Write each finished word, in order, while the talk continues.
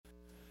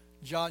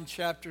John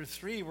chapter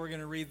 3. We're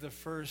going to read the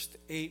first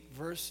 8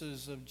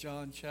 verses of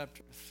John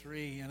chapter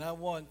 3. And I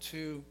want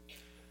to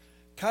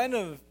kind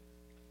of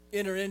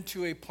enter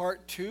into a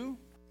part 2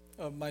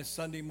 of my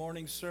Sunday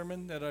morning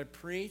sermon that I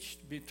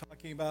preached, be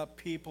talking about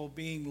people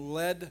being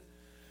led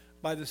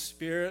by the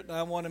Spirit.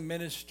 I want to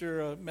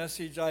minister a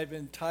message I've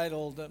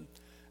entitled,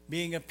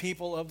 Being a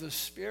People of the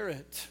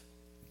Spirit.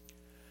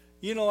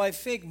 You know, I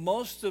think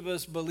most of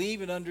us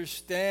believe and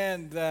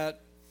understand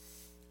that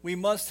we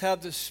must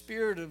have the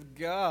Spirit of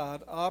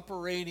God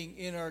operating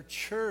in our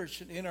church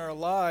and in our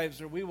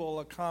lives, or we will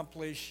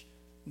accomplish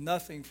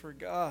nothing for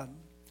God.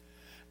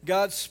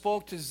 God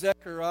spoke to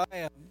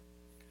Zechariah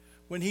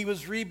when he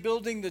was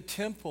rebuilding the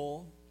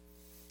temple,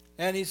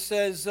 and he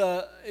says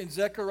in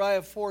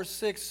Zechariah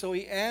 4:6, so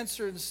he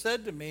answered and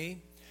said to me,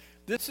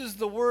 this is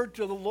the word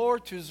to the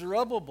Lord to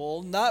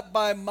Zerubbabel, not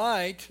by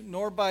might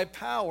nor by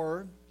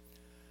power,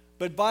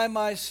 but by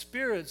my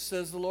Spirit,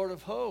 says the Lord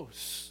of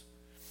hosts.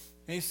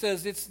 And he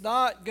says, it's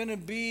not going to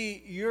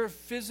be your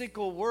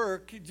physical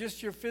work,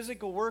 just your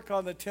physical work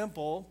on the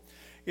temple.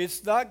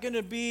 It's not going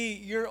to be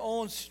your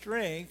own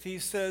strength. He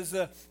says,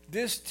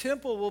 this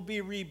temple will be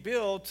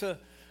rebuilt to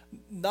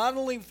not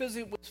only with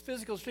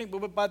physical strength,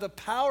 but by the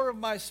power of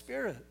my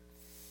Spirit.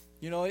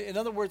 You know, in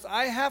other words,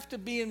 I have to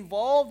be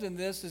involved in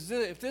this.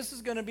 If this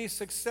is going to be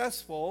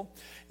successful,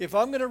 if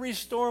I'm going to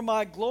restore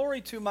my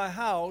glory to my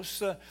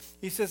house,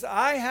 he says,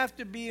 I have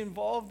to be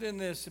involved in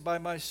this by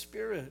my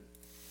Spirit.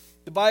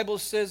 The Bible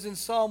says in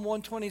Psalm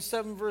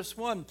 127, verse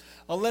 1,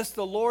 unless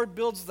the Lord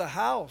builds the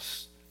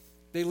house,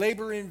 they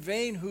labor in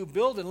vain who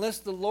build. Unless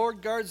the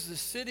Lord guards the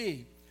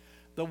city,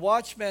 the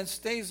watchman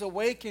stays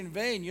awake in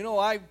vain. You know,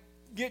 I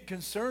get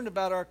concerned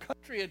about our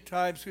country at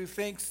times who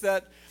thinks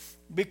that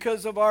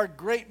because of our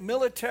great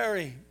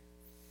military,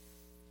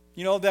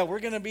 you know, that we're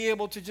going to be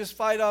able to just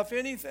fight off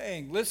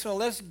anything. Listen,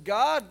 unless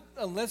God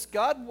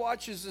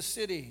watches the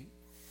city,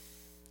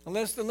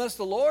 Unless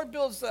the Lord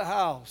builds the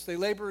house, they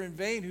labor in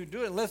vain who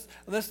do it.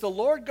 Unless the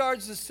Lord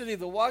guards the city,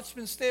 the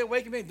watchmen stay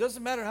awake in vain. It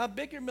doesn't matter how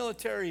big your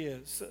military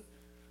is.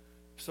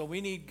 So we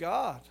need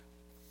God.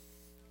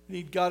 We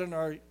need God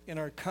in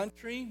our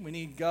country. We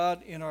need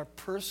God in our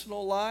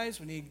personal lives.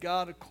 We need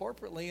God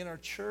corporately in our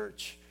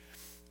church,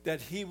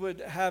 that he would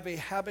have a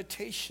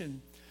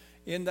habitation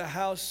in the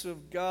house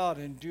of God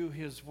and do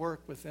his work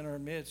within our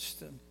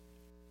midst. And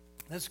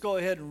let's go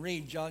ahead and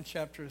read John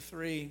chapter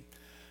 3.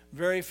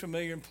 Very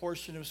familiar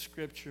portion of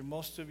Scripture.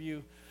 Most of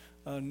you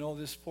know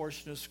this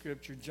portion of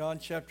Scripture. John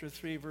chapter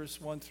 3, verse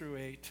 1 through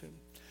 8.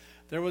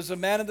 There was a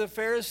man of the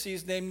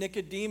Pharisees named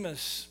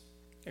Nicodemus,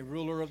 a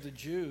ruler of the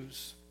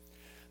Jews.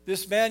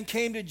 This man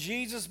came to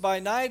Jesus by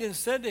night and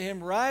said to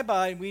him,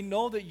 Rabbi, we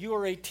know that you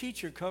are a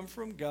teacher come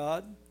from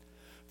God,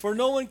 for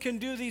no one can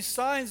do these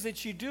signs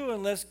that you do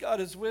unless God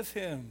is with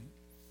him.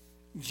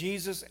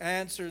 Jesus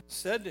answered and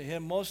said to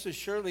him, most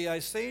assuredly I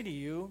say to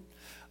you,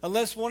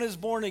 unless one is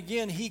born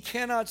again, he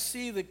cannot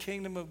see the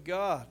kingdom of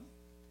God.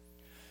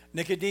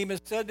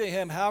 Nicodemus said to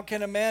him, how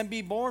can a man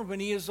be born when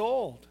he is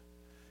old?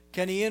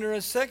 Can he enter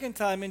a second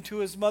time into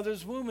his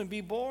mother's womb and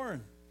be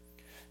born?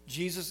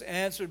 Jesus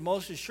answered,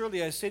 most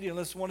assuredly I say to you,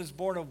 unless one is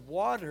born of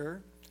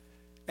water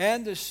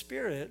and the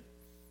Spirit,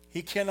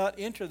 he cannot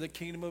enter the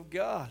kingdom of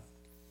God.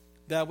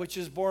 That which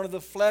is born of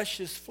the flesh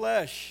is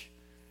flesh,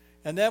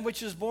 and that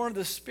which is born of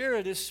the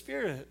Spirit is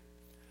spirit.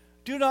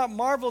 Do not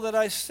marvel that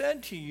I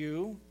said to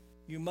you,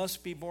 you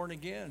must be born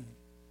again.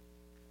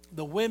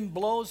 The wind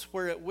blows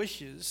where it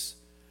wishes,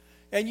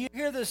 and you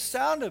hear the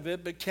sound of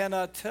it, but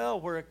cannot tell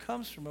where it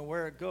comes from and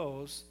where it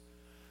goes.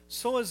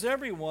 So is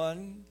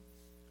everyone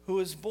who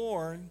is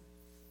born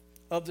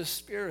of the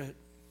Spirit.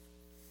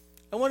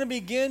 I want to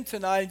begin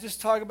tonight and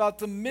just talk about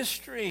the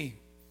mystery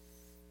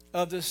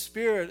of the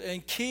Spirit,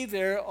 and key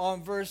there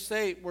on verse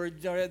 8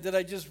 that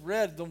I just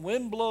read. The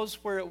wind blows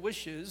where it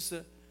wishes,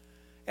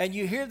 and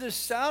you hear the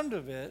sound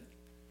of it,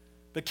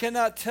 but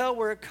cannot tell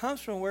where it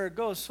comes from, where it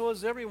goes. So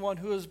is everyone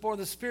who is born of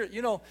the Spirit.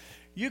 You know,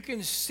 you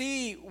can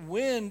see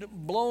wind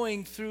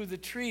blowing through the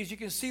trees. You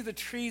can see the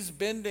trees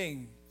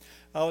bending.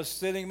 I was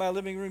sitting in my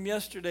living room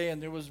yesterday,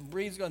 and there was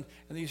breeze going,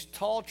 and these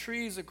tall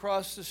trees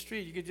across the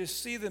street, you could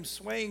just see them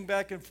swaying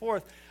back and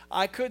forth.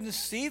 I couldn't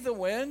see the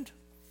wind,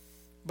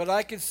 but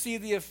I could see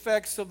the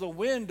effects of the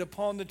wind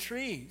upon the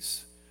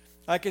trees.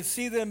 I could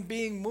see them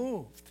being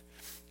moved.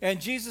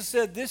 And Jesus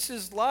said, this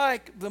is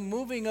like the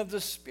moving of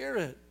the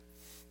Spirit,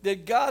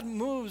 that God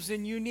moves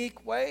in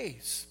unique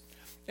ways.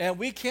 And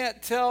we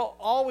can't tell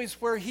always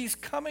where he's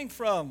coming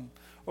from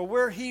or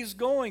where he's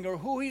going or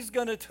who he's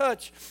going to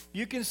touch.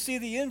 You can see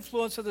the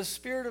influence of the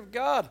Spirit of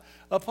God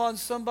upon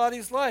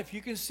somebody's life.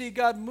 You can see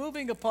God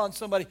moving upon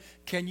somebody.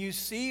 Can you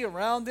see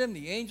around them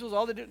the angels,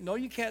 all they do? No,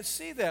 you can't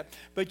see that.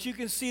 But you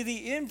can see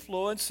the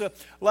influence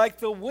like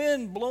the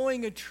wind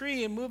blowing a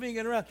tree and moving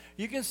it around.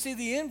 You can see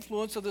the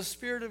influence of the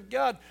Spirit of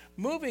God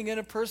moving in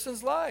a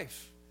person's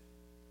life.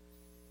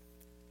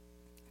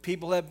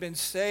 People have been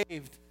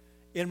saved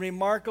in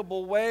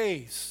remarkable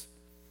ways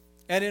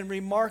and in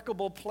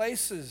remarkable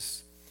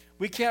places.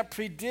 We can't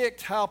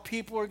predict how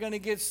people are going to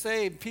get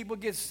saved. People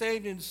get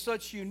saved in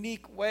such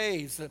unique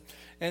ways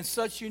and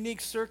such unique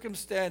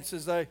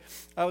circumstances. I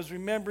was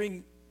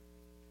remembering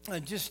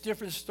just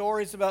different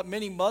stories about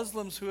many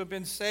Muslims who have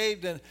been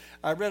saved. And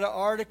I read an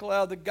article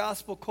out of the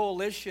Gospel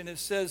Coalition. It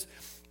says,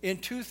 in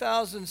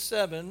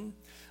 2007,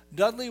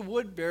 Dudley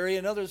Woodbury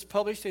and others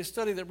published a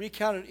study that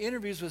recounted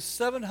interviews with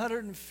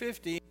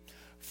 750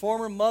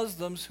 former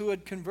Muslims who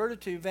had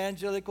converted to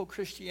evangelical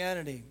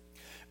Christianity.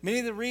 Many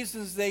of the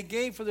reasons they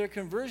gave for their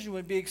conversion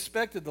would be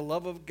expected: the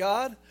love of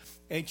God,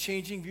 a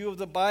changing view of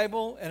the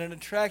Bible, and an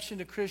attraction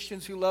to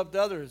Christians who loved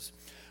others.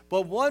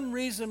 But one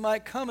reason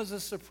might come as a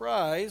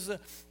surprise: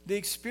 the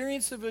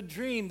experience of a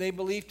dream they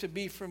believed to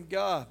be from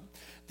God.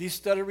 These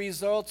study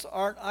results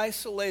aren't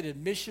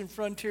isolated. Mission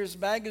Frontiers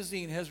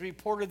magazine has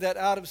reported that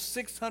out of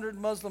 600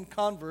 Muslim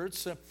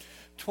converts,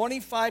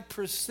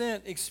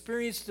 25%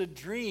 experienced a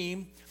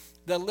dream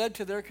that led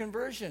to their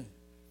conversion.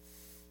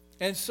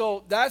 And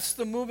so that's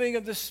the moving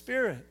of the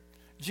Spirit.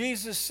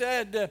 Jesus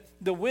said,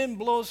 the wind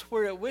blows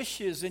where it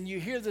wishes, and you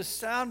hear the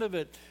sound of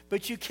it,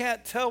 but you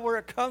can't tell where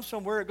it comes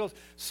from, where it goes.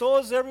 So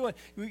is everyone.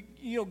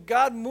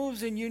 God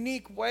moves in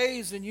unique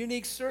ways, in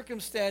unique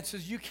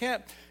circumstances. You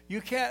can't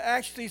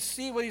actually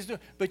see what he's doing,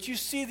 but you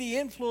see the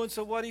influence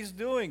of what he's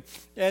doing.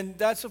 And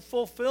that's a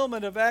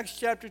fulfillment of Acts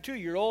chapter 2.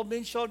 Your old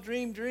men shall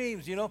dream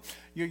dreams, your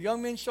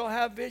young men shall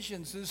have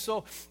visions. And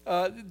so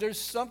there's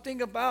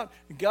something about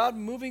God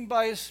moving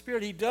by his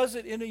Spirit. He does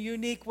it in a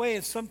unique way,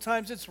 and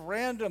sometimes it's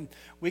random.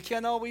 We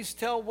can't always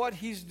tell what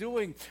he's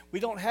doing. We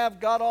don't have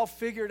God all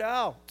figured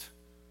out.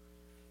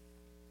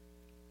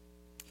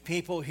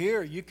 People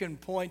here, you can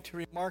point to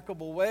a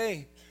remarkable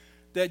way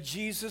that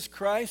Jesus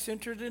Christ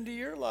entered into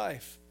your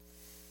life.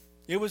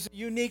 It was a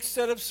unique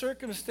set of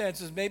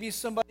circumstances. Maybe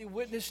somebody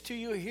witnessed to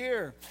you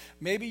here.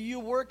 Maybe you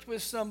worked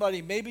with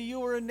somebody. Maybe you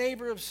were a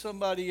neighbor of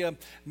somebody.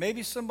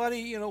 Maybe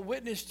somebody,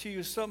 witnessed to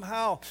you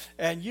somehow.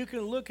 And you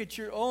can look at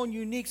your own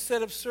unique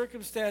set of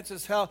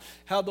circumstances,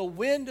 how the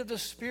wind of the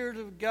Spirit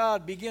of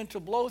God began to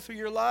blow through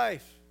your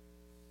life.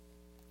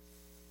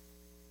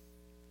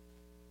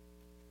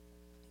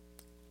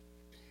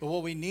 But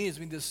what we need is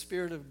the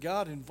Spirit of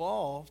God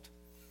involved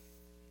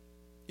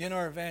in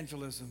our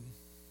evangelism.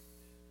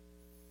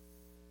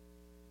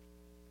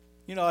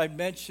 I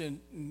mentioned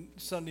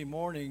Sunday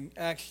morning,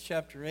 Acts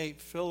chapter 8,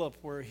 Philip,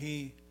 where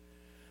he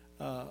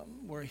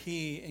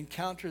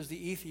encounters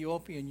the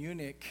Ethiopian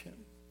eunuch.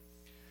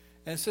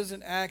 And it says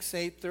in Acts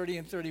 8:30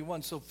 and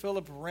 31, so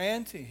Philip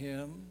ran to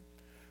him,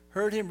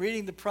 heard him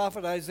reading the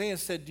prophet Isaiah, and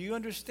said, do you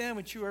understand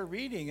what you are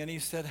reading? And he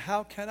said,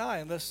 how can I,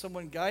 unless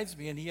someone guides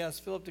me? And he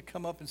asked Philip to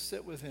come up and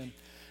sit with him.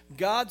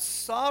 God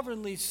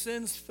sovereignly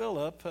sends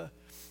Philip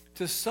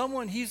to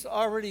someone he's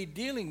already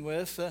dealing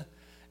with,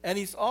 and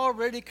he's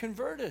already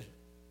converted.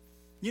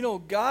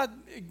 God,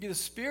 the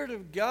Spirit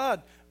of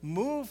God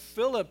moved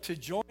Philip to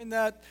join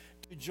that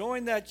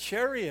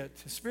chariot.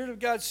 The Spirit of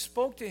God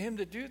spoke to him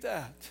to do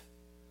that.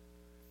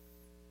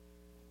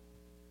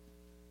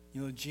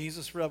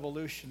 Jesus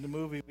Revolution, the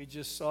movie we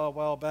just saw a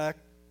while back.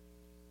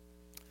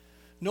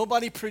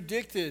 Nobody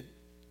predicted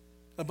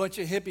a bunch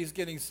of hippies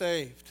getting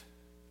saved.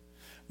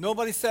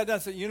 Nobody sat down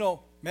and said,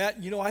 Matt,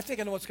 I think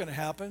I know what's going to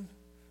happen.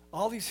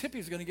 All these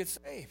hippies are going to get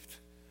saved.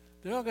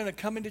 They're all going to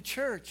come into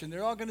church, and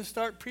they're all going to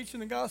start preaching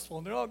the gospel,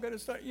 and they're all going to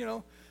start,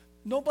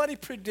 Nobody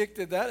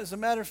predicted that. As a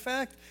matter of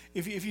fact,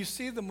 if you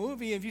see the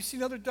movie, if you've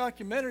seen other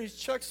documentaries,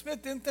 Chuck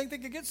Smith didn't think they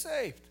could get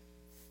saved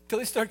until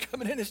they started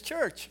coming in his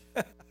church.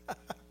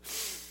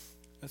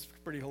 That's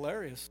pretty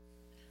hilarious.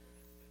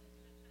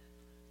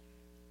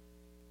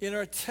 In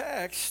our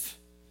text,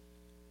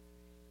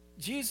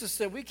 Jesus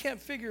said we can't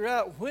figure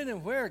out when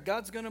and where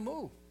God's going to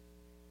move.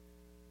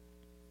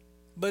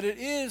 But it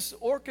is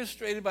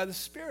orchestrated by the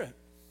Spirit.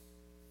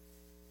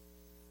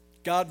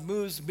 God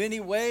moves many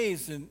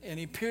ways, and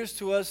he appears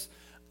to us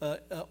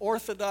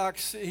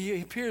orthodox. He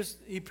appears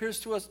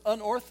to us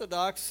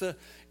unorthodox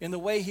in the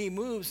way he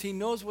moves. He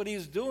knows what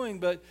he's doing,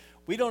 but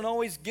we don't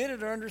always get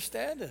it or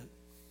understand it.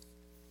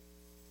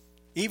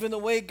 Even the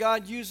way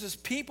God uses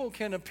people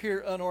can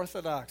appear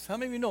unorthodox. How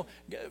many of you know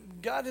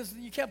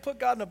you can't put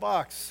God in a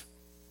box?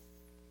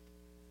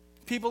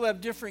 People have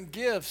different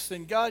gifts,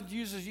 and God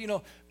uses,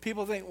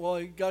 people think,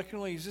 well, God can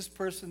only use this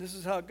person. This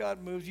is how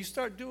God moves. You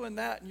start doing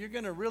that, and you're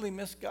going to really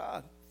miss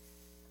God.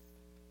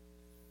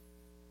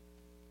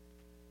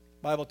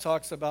 The Bible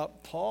talks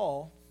about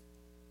Paul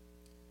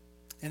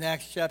in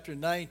Acts chapter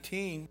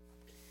 19,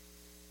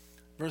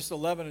 verse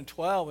 11 and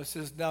 12. It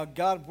says, now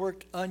God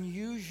worked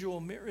unusual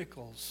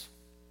miracles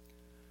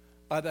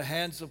by the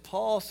hands of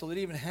Paul, so that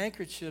even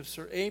handkerchiefs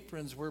or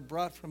aprons were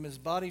brought from his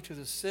body to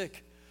the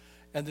sick,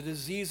 and the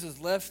diseases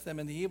left them,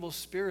 and the evil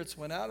spirits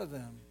went out of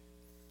them.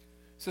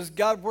 It says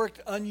God worked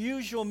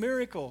unusual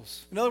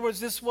miracles. In other words,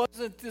 this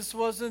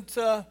wasn't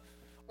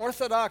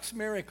orthodox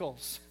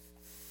miracles.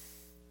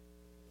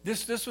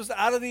 This was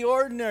out of the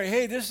ordinary.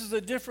 Hey, this is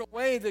a different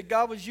way that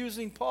God was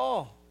using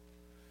Paul.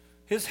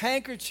 His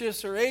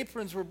handkerchiefs or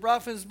aprons were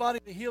brought from his body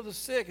to heal the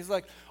sick. It's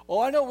like,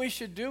 oh, I know what we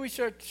should do. We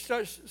should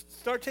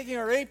start taking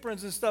our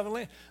aprons and stuff.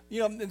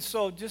 And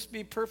so just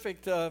be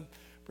perfect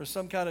for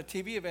some kind of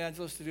TV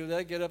evangelist to do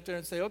that. Get up there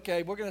and say,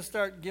 okay, we're going to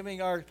start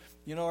giving our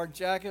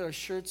jacket, our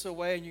shirts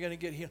away, and you're going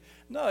to get healed.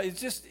 No, it's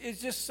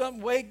just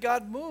some way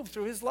God moved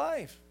through his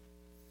life.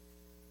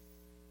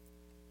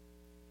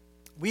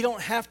 We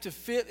don't have to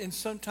fit in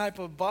some type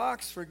of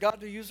box for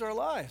God to use our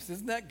lives.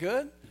 Isn't that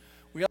good?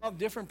 We all have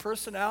different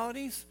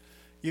personalities.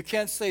 You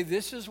can't say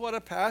this is what a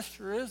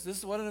pastor is, this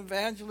is what an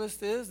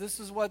evangelist is, this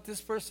is what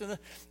this person is.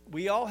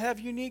 We all have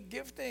unique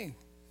gifting.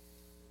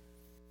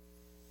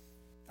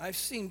 I've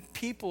seen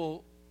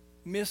people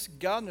miss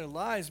God in their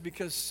lives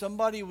because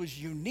somebody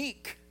was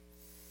unique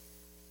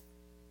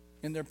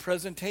in their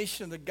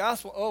presentation of the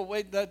gospel. Oh,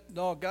 wait,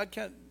 no, God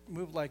can't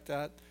move like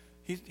that.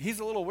 He's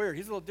a little weird.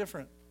 He's a little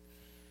different.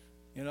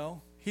 He's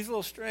a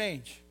little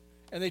strange.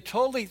 And they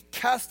totally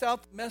cast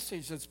out the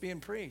message that's being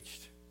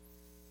preached.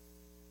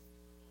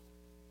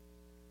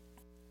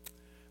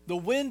 The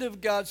wind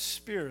of God's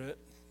Spirit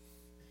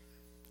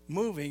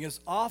moving is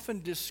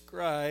often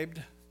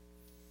described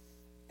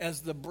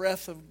as the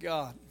breath of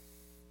God.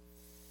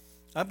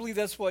 I believe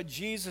that's what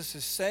Jesus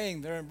is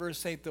saying there in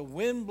verse 8. The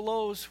wind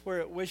blows where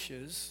it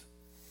wishes,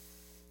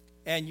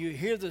 and you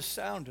hear the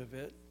sound of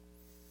it,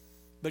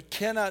 but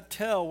cannot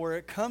tell where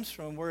it comes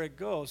from, where it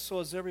goes.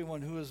 So is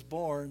everyone who is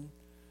born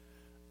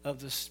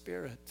of the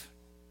Spirit.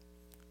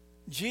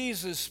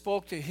 Jesus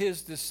spoke to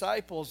his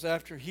disciples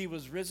after he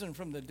was risen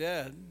from the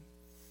dead.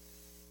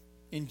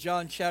 In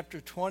John chapter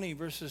 20,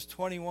 verses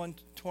 21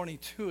 to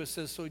 22, it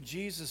says, so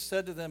Jesus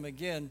said to them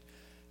again,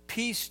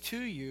 peace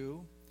to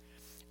you.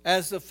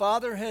 As the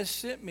Father has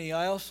sent me,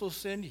 I also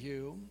send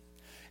you.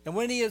 And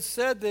when he had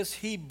said this,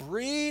 he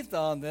breathed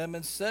on them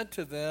and said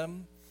to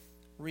them,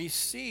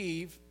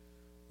 receive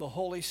the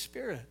Holy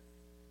Spirit.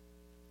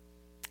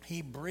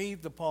 He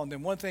breathed upon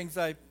them. One of the things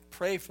I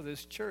pray for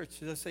this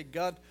church is I say,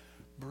 God,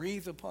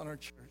 breathe upon our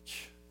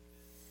church.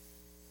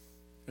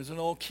 There's an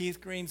old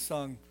Keith Green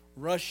song,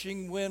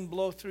 rushing wind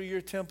blow through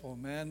your temple.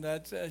 Man,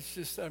 that's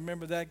just, I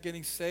remember that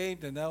getting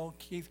saved, and that old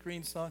Keith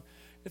Green song.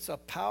 It's a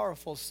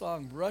powerful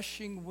song,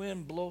 rushing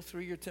wind blow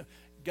through your temple.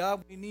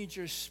 God, we need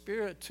your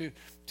Spirit to,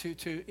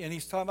 and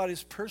he's talking about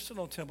his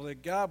personal temple,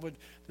 that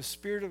the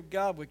Spirit of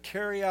God would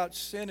carry out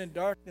sin and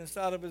darkness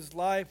out of his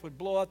life, would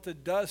blow out the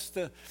dust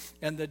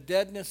and the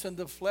deadness and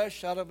the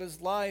flesh out of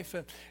his life,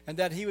 and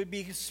that he would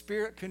be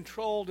Spirit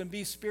controlled and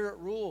be Spirit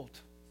ruled.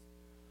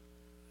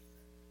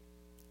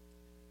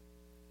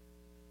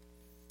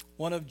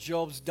 One of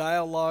Job's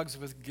dialogues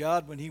with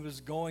God when he was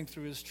going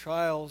through his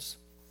trials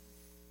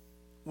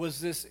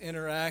was this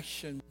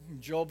interaction,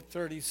 Job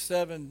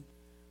 37,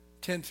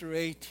 10 through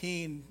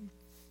 18.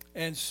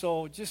 And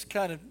so just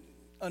kind of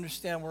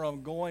understand where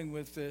I'm going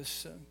with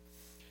this.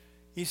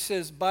 He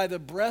says, by the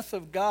breath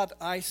of God,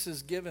 ice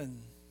is given,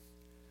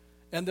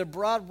 and the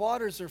broad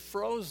waters are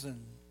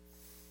frozen.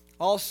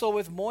 Also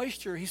with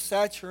moisture, he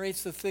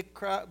saturates the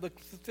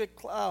thick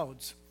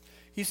clouds.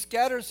 He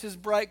scatters his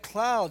bright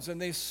clouds, and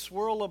they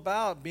swirl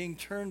about, being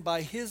turned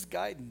by his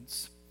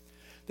guidance,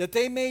 that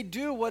they may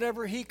do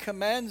whatever he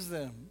commands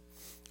them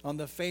on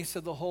the face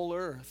of the whole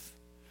earth.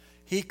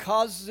 He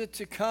causes it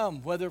to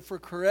come, whether for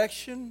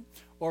correction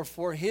or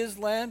for his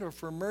land or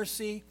for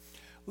mercy.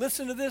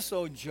 Listen to this,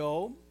 O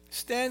Job.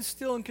 Stand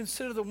still and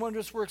consider the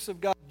wondrous works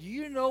of God. Do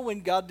you know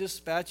when God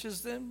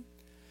dispatches them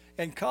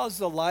and causes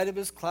the light of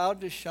his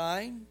cloud to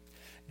shine?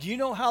 Do you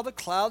know how the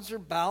clouds are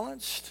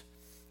balanced?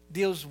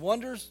 Those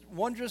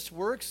wondrous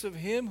works of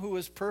him who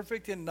is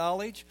perfect in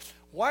knowledge.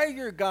 Why are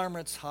your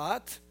garments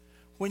hot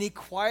when he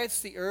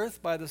quiets the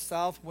earth by the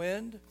south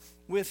wind?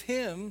 With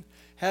him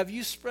have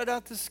you spread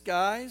out the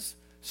skies,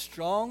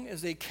 strong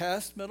as a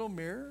cast metal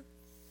mirror?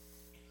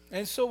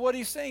 And so what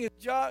he's saying is,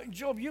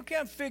 Job, you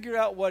can't figure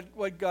out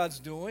what God's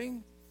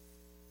doing.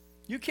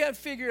 You can't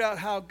figure out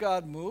how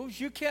God moves.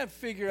 You can't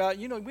figure out,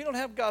 we don't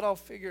have God all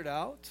figured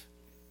out.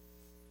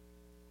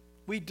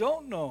 We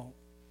don't know.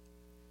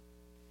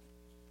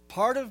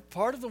 Part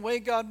of the way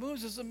God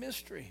moves is a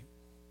mystery.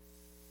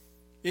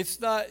 It's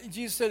not,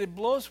 Jesus said it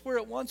blows where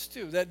it wants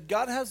to, that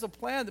God has a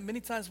plan that many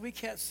times we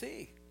can't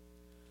see.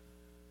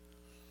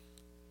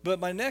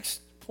 But my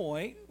next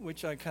point,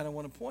 which I kind of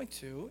want to point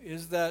to,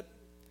 is that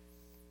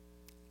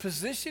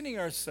positioning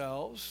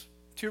ourselves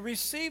to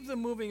receive the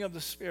moving of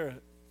the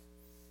Spirit.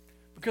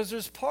 Because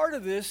there's part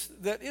of this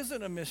that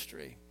isn't a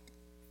mystery.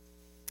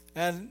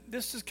 And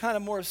this is kind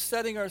of more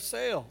setting our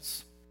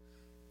sails.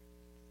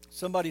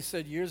 Somebody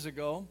said years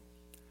ago,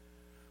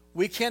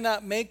 we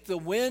cannot make the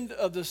wind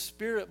of the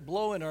Spirit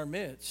blow in our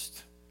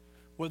midst,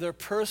 whether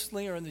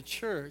personally or in the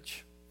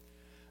church,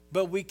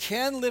 but we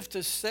can lift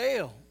a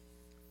sail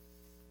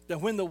that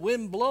when the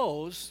wind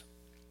blows,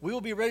 we will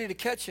be ready to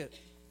catch it.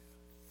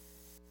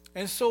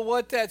 And so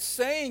what that's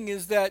saying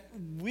is that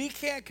we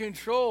can't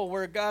control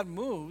where God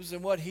moves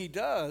and what he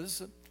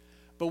does,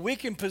 but we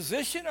can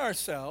position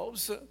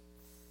ourselves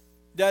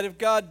that if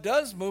God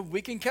does move,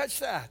 we can catch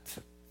that.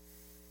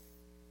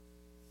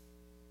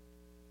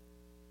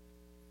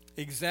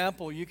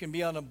 Example, you can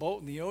be on a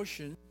boat in the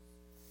ocean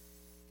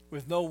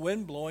with no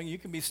wind blowing. You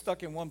can be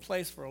stuck in one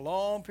place for a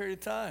long period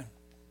of time.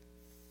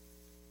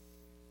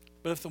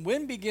 But if the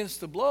wind begins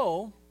to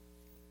blow,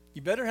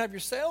 you better have your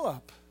sail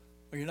up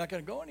or you're not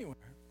going to go anywhere.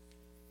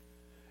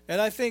 And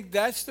I think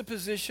that's the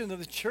position of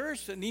the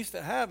church that needs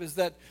to have, is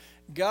that,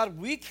 God,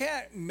 we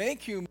can't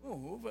make you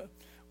move.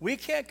 We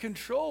can't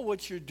control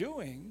what you're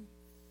doing.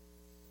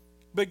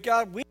 But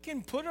God, we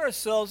can put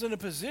ourselves in a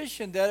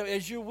position that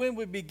as your wind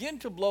would begin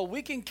to blow,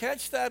 we can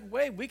catch that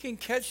wave. We can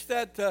catch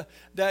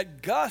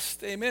that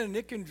gust, amen, and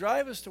it can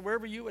drive us to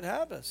wherever you would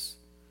have us.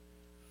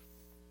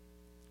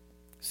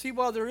 See,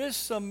 while there is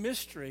some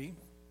mystery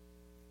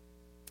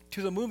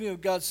to the moving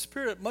of God's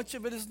Spirit, much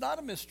of it is not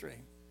a mystery.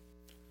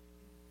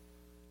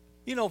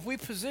 You know, if we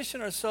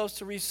position ourselves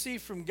to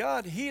receive from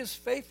God, He is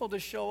faithful to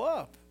show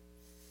up.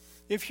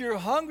 If you're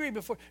hungry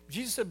before,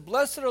 Jesus said,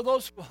 blessed are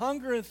those who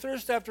hunger and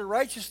thirst after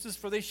righteousness,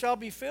 for they shall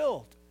be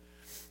filled.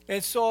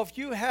 And so if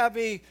you have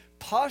a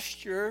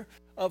posture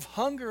of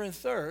hunger and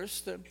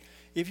thirst,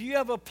 if you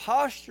have a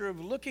posture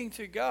of looking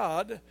to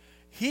God,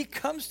 He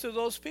comes to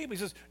those people. He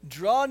says,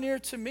 draw near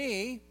to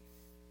me,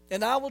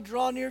 and I will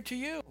draw near to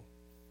you.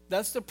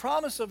 That's the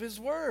promise of His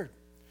word.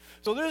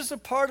 So there's a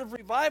part of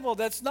revival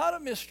that's not a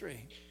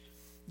mystery.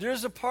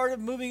 There's a part of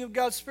moving of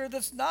God's Spirit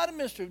that's not a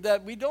mystery,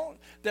 that we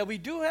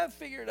do have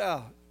figured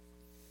out.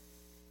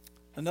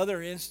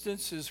 Another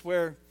instance is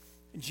where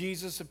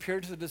Jesus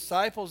appeared to the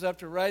disciples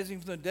after rising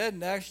from the dead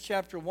in Acts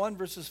chapter 1,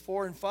 verses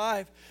 4 and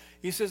 5.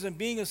 He says, and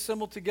being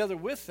assembled together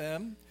with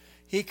them,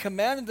 He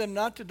commanded them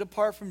not to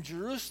depart from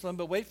Jerusalem,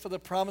 but wait for the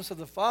promise of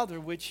the Father,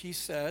 which He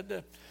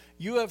said,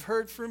 you have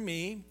heard from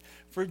me,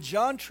 for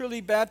John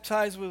truly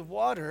baptized with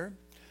water,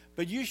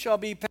 but you shall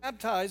be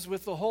baptized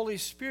with the Holy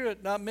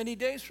Spirit not many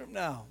days from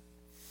now.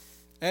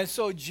 And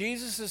so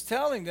Jesus is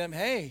telling them,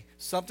 hey,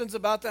 something's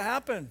about to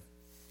happen.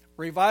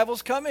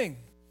 Revival's coming.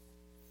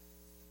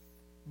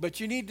 But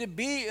you need to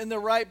be in the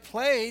right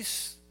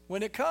place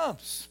when it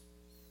comes.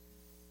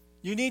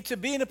 You need to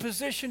be in a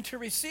position to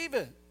receive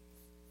it.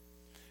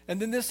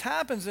 And then this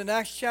happens in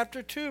Acts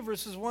chapter 2,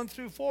 verses 1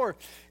 through 4.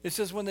 It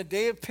says, when the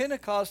day of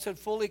Pentecost had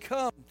fully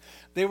come,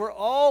 they were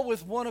all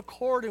with one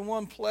accord in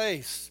one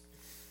place.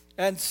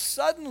 And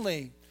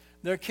suddenly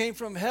there came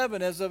from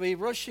heaven as of a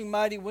rushing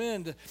mighty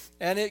wind,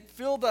 and it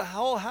filled the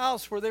whole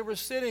house where they were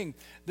sitting.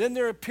 Then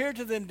there appeared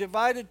to them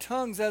divided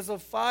tongues as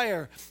of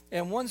fire,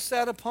 and one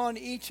sat upon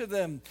each of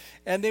them.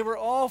 And they were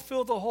all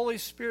filled with the Holy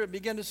Spirit,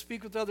 began to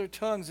speak with other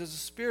tongues as the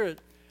Spirit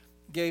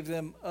gave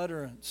them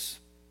utterance.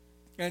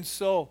 And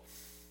so,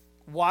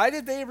 why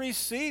did they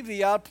receive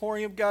the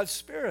outpouring of God's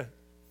Spirit?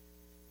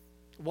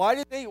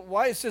 Why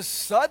it says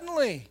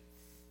suddenly.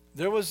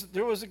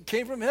 It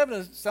came from heaven,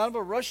 a sound of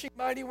a rushing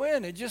mighty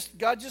wind.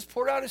 God just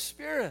poured out His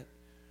Spirit.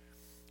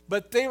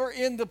 But they were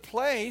in the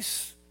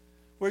place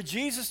where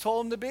Jesus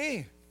told them to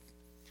be.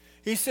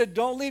 He said,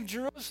 don't leave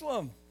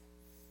Jerusalem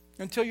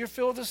until you're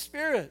filled with the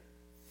Spirit.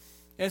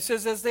 And it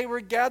says, as they were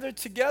gathered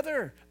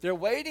together, they're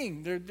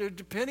waiting. They're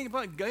depending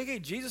upon, okay,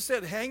 Jesus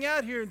said, hang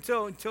out here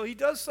until He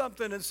does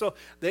something. And so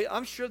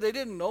I'm sure they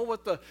didn't know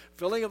what the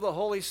filling of the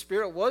Holy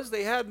Spirit was.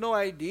 They had no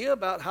idea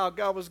about how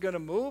God was going to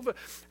move,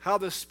 how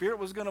the Spirit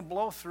was going to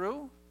blow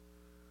through.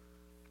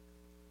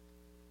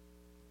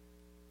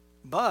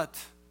 But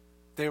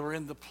they were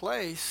in the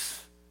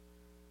place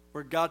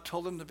where God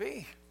told them to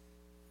be.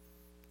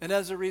 And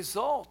as a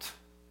result,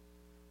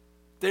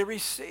 they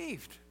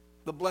received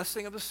the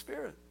blessing of the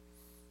Spirit.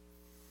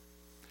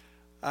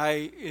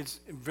 It's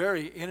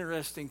very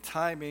interesting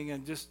timing,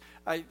 and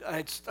I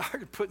had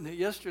started putting it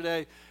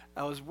yesterday.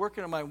 I was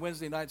working on my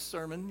Wednesday night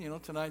sermon,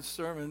 tonight's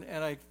sermon,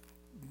 and I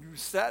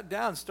sat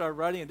down and started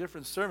writing a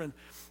different sermon,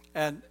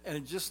 and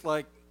it just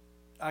like,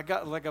 I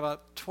got like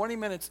about 20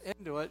 minutes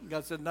into it, and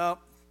God said, no,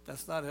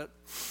 that's not it.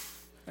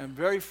 And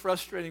very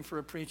frustrating for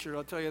a preacher,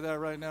 I'll tell you that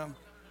right now.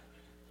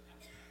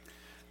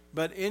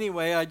 But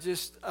anyway, I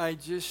just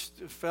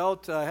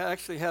felt, I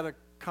actually had a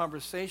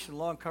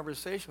long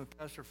conversation with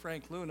Pastor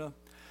Frank Luna,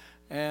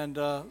 and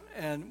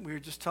we were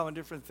just telling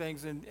different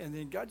things, and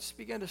then God just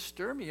began to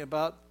stir me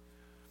about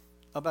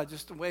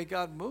just the way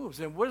God moves.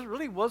 And it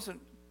really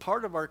wasn't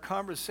part of our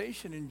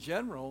conversation in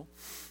general,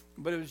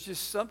 but it was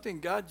just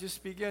something God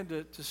just began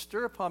to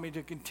stir upon me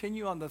to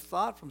continue on the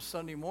thought from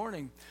Sunday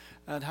morning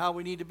and how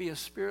we need to be a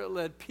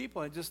Spirit-led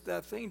people. And just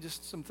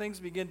some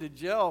things began to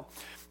gel.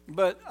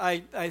 But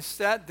I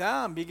sat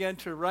down, began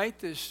to write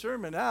this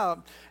sermon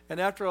out, and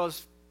after I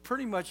was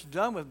pretty much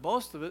done with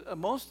most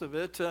of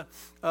it,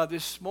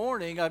 this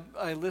morning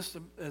I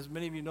listened, as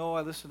many of you know,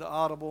 I listen to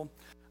Audible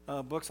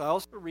books. I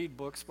also read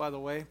books, by the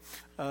way.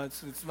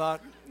 That's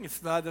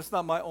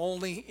not my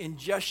only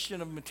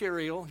ingestion of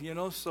material,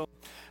 so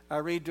I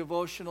read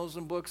devotionals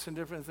and books and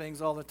different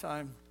things all the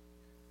time.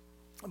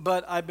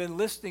 But I've been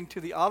listening to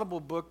the Audible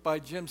book by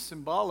Jim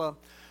Cymbala,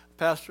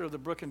 pastor of the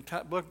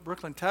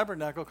Brooklyn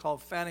Tabernacle,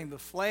 called Fanning the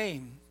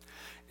Flame.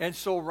 And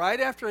so right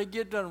after I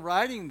get done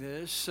writing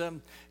this,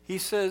 he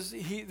says,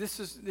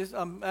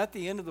 I'm at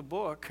the end of the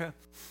book,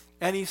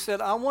 and he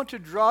said, I want to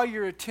draw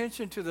your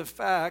attention to the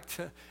fact,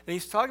 and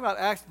he's talking about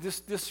Acts,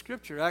 this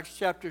scripture, Acts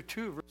chapter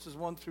 2, verses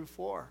 1 through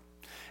 4.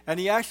 And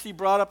he actually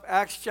brought up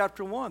Acts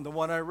chapter 1, the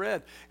one I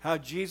read, how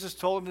Jesus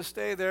told him to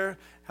stay there,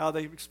 how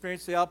they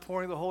experienced the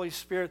outpouring of the Holy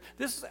Spirit.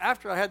 This is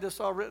after I had this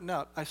all written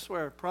out, I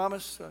swear, I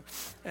promise.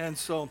 And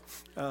so,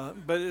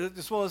 but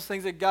it's one of those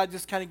things that God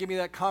just kind of gave me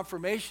that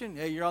confirmation.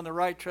 Hey, you're on the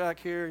right track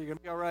here. You're going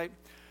to be all right.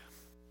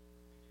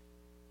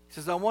 He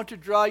says, I want to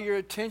draw your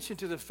attention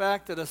to the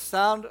fact that a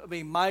sound of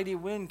a mighty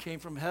wind came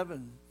from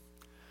heaven.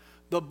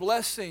 The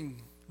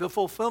blessing, the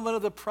fulfillment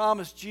of the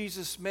promise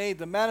Jesus made,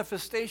 the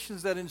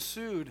manifestations that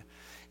ensued,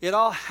 it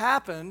all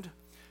happened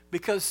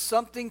because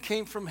something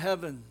came from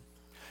heaven.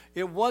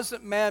 It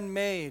wasn't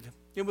man-made.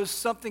 It was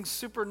something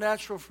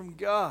supernatural from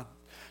God.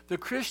 The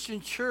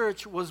Christian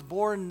church was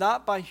born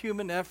not by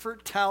human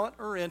effort, talent,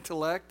 or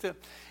intellect.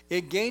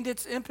 It gained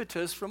its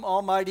impetus from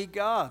Almighty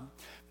God.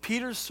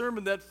 Peter's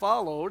sermon that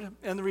followed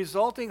and the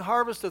resulting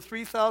harvest of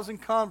 3,000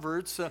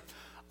 converts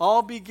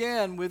all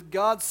began with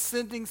God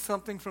sending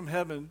something from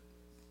heaven.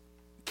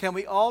 Can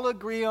we all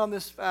agree on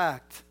this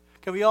fact?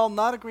 Can we all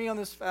not agree on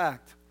this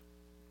fact?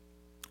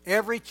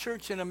 Every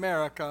church in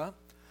America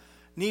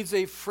needs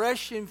a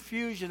fresh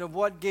infusion of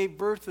what gave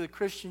birth to the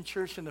Christian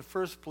church in the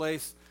first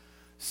place,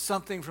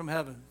 something from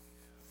heaven.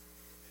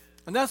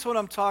 And that's what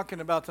I'm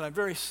talking about tonight,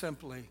 very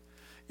simply,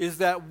 is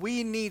that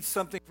we need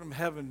something from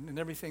heaven in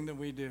everything that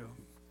we do.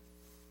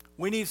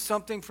 We need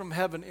something from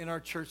heaven in our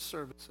church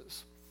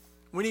services.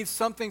 We need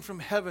something from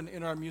heaven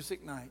in our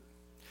music night.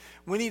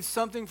 We need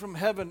something from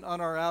heaven on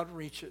our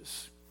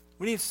outreaches.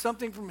 We need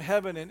something from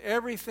heaven in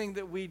everything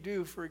that we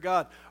do for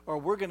God, or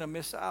we're going to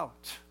miss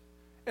out.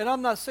 And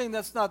I'm not saying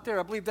that's not there.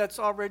 I believe that's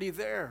already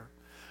there.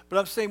 But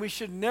I'm saying we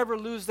should never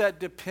lose that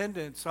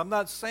dependence. I'm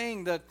not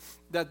saying that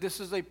this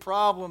is a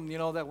problem,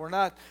 that we're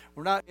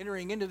not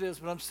entering into this,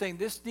 but I'm saying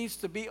this needs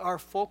to be our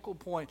focal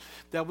point,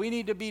 that we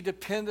need to be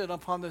dependent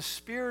upon the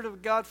Spirit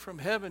of God from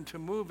heaven to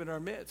move in our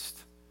midst.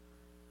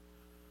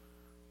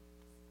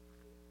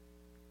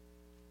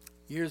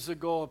 Years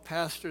ago, a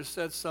pastor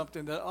said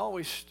something that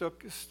always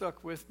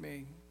stuck with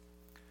me.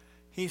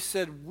 He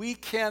said, we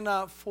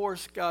cannot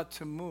force God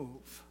to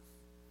move,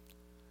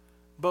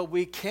 but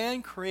we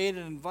can create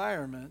an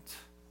environment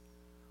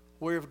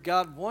where if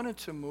God wanted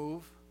to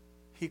move,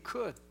 he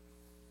could.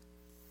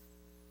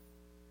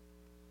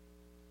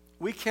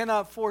 We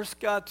cannot force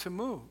God to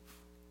move,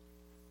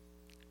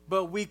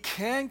 but we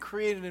can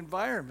create an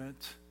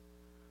environment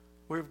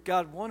where if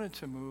God wanted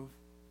to move,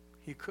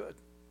 he could.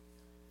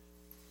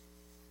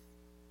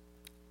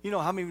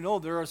 How many know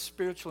there are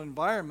spiritual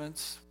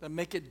environments that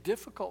make it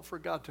difficult for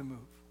God to move?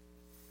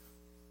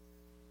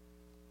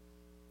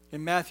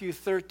 In Matthew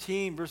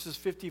 13, verses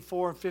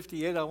 54 and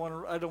 58, I don't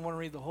want to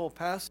read the whole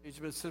passage,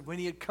 but it said, when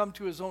he had come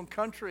to his own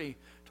country,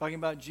 talking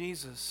about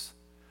Jesus,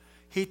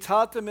 he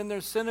taught them in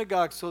their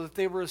synagogue so that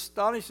they were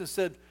astonished and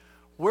said,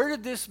 where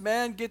did this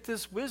man get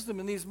this wisdom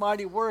and these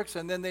mighty works?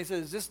 And then they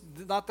said, is this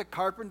not the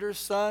carpenter's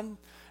son?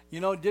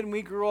 Didn't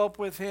we grow up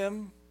with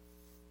him?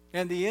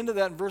 And the end of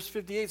that in verse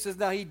 58 says,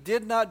 now he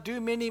did not do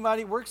many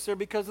mighty works there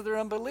because of their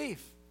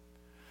unbelief.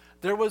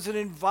 There was an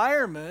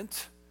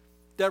environment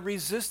that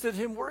resisted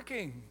him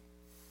working.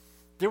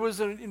 There was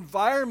an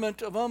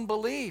environment of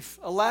unbelief,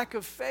 a lack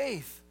of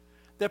faith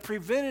that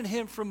prevented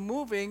him from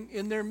moving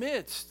in their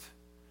midst.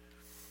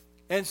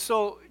 And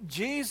so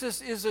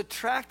Jesus is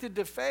attracted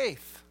to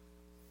faith.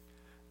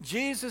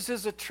 Jesus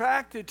is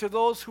attracted to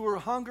those who are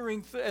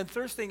hungering and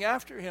thirsting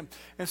after him.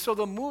 And so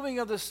the moving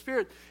of the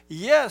Spirit,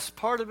 yes,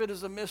 part of it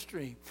is a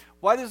mystery.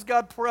 Why does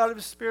God pour out of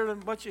his Spirit on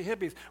a bunch of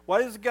hippies?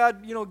 Why does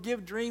God,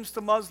 give dreams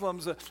to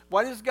Muslims?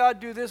 Why does God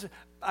do this?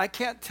 I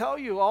can't tell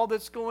you all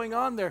that's going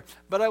on there,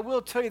 but I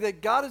will tell you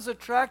that God is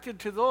attracted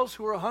to those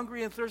who are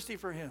hungry and thirsty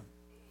for him.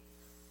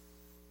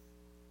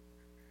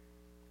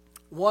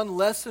 One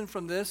lesson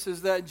from this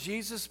is that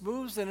Jesus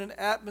moves in an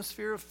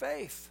atmosphere of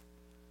faith.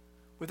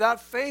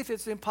 Without faith,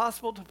 it's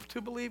impossible to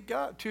believe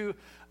God, to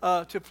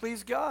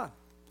please God.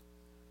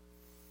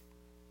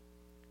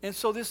 And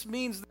so this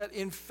means that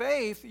in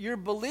faith, you're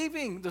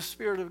believing the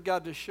Spirit of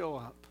God to show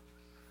up.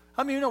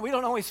 We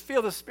don't always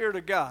feel the Spirit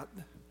of God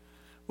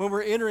when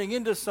we're entering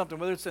into something,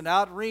 whether it's an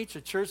outreach,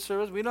 a church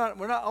service. We're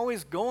not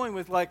always going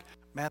with like,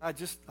 man, I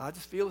just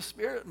feel the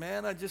Spirit,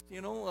 man.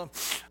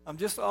 I'm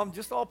just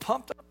all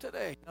pumped up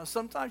today.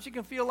 Sometimes you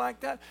can feel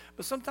like that,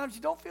 but sometimes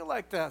you don't feel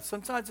like that.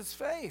 Sometimes it's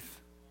faith.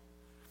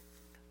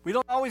 We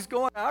don't always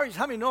go on outreach.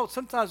 How many know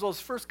sometimes those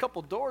first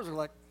couple doors are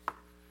like,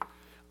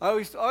 I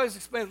always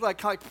explain it like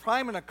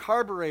priming a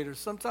carburetor.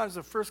 Sometimes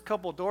the first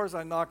couple doors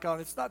I knock on,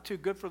 it's not too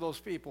good for those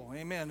people.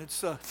 Amen.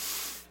 It's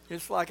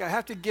like I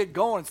have to get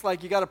going. It's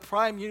like you got to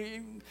prime.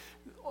 In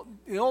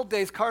the old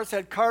days, cars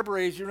had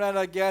carburetors. You ran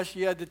out of gas,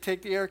 you had to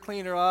take the air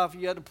cleaner off.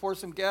 You had to pour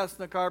some gas in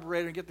the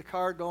carburetor and get the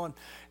car going.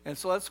 And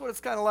so that's what it's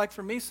kind of like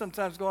for me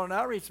sometimes going on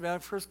outreach, man.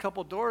 First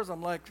couple doors,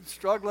 I'm like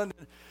struggling.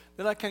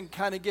 then I can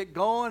kind of get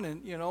going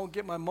and,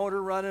 get my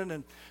motor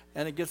running,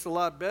 and it gets a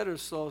lot better.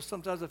 So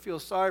sometimes I feel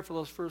sorry for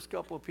those first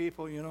couple of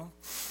people,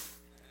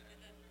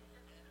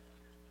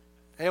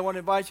 Hey, I want to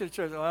invite you to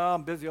church. Oh,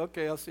 I'm busy.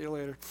 Okay, I'll see you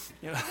later.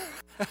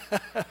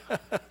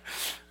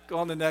 Go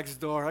on the next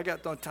door. I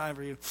got no time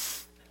for you.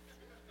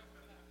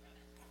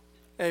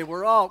 Hey,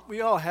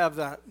 we all have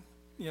that,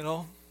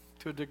 to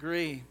a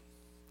degree.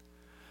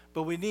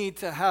 But we need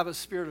to have a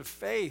spirit of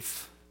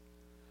faith.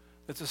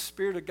 That the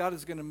Spirit of God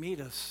is going to meet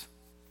us.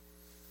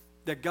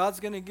 That God's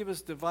going to give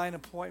us divine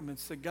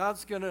appointments. That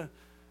God's going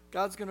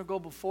to go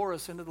before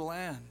us into the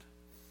land.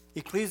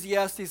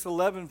 Ecclesiastes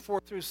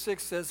 11:4-6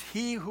 says,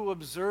 "He who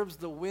observes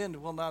the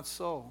wind will not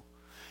sow."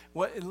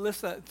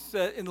 Listen,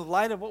 in the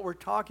light of what we're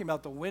talking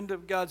about, the wind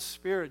of God's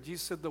Spirit,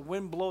 Jesus said the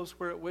wind blows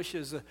where it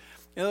wishes. In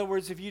other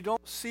words, if you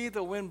don't see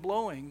the wind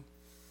blowing,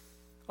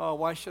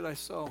 why should I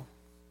sow?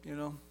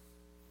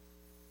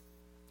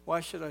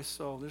 Why should I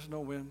sow? There's no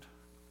wind.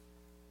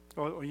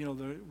 Or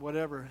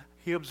whatever.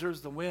 He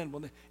observes the wind.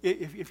 Well,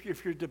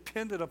 if you're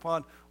dependent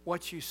upon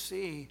what you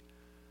see,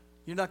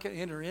 you're not going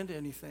to enter into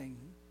anything.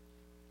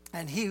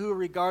 And he who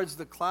regards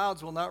the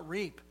clouds will not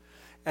reap,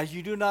 as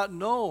you do not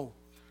know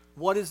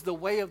what is the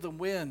way of the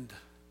wind,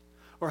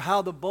 or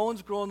how the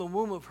bones grow in the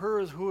womb of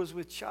her who is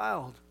with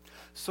child.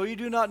 So you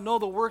do not know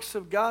the works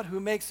of God who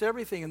makes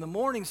everything. In the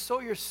morning sow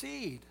your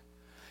seed,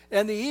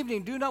 and in the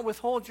evening do not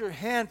withhold your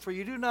hand, for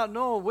you do not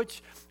know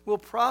which will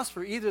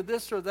prosper, either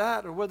this or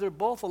that, or whether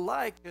both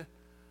alike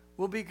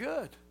will be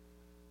good.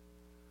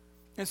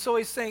 And so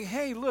he's saying,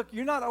 hey, look,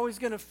 you're not always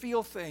going to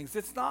feel things.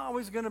 It's not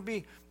always going to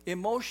be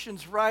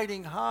emotions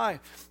riding high.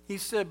 He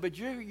said, but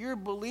you're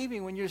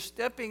believing when you're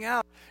stepping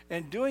out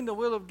and doing the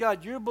will of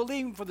God. You're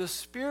believing for the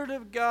Spirit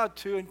of God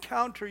to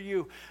encounter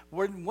you.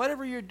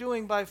 Whatever you're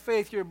doing by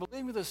faith, you're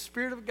believing for the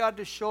Spirit of God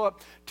to show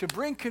up, to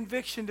bring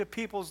conviction to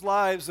people's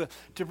lives,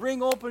 to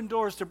bring open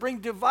doors, to bring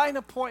divine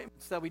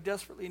appointments that we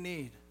desperately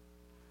need.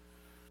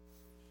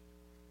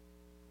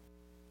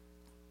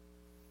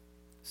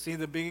 See,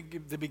 the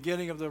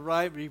beginning of the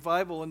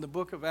revival in the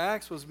book of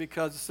Acts was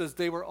because it says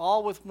they were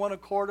all with one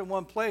accord in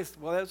one place.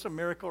 Well, that's a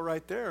miracle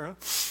right there. Huh?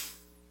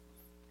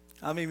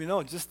 I mean,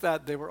 just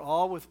that they were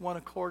all with one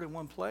accord in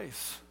one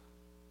place.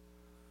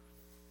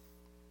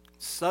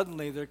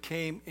 Suddenly there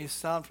came a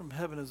sound from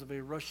heaven as of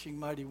a rushing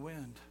mighty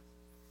wind.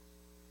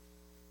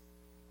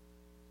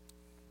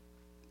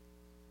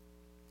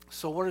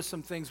 So what are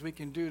some things we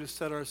can do to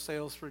set our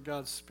sails for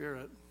God's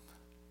Spirit?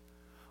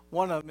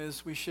 One of them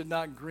is we should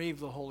not grieve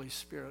the Holy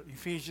Spirit.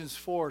 Ephesians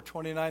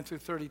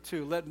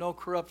 4:29-32. Let no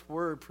corrupt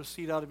word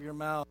proceed out of your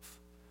mouth,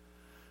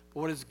 but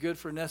what is good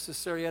for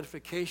necessary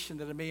edification,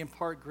 that it may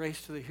impart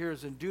grace to the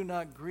hearers. And do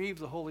not grieve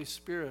the Holy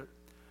Spirit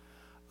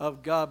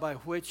of God, by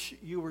which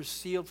you were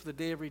sealed for the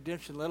day of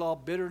redemption. Let all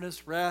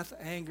bitterness, wrath,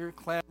 anger,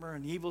 clamor,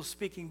 and evil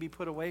speaking be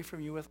put away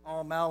from you with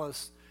all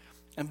malice.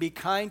 And be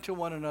kind to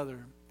one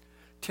another,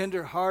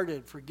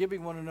 tender-hearted,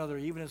 forgiving one another,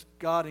 even as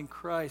God in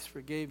Christ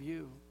forgave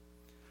you.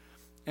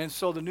 And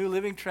so the New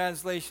Living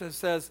Translation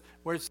says,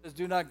 where it says,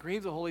 do not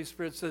grieve the Holy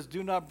Spirit, it says,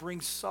 do not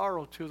bring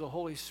sorrow to the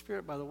Holy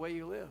Spirit by the way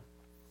you live.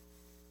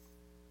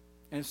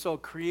 And so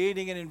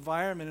creating an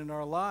environment in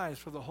our lives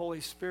for the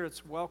Holy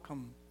Spirit's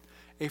welcome,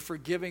 a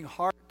forgiving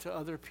heart to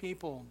other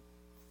people.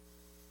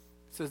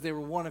 It says they were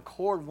one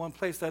accord, one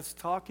place. That's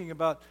talking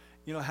about,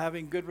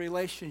 having good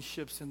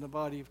relationships in the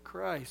body of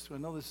Christ. I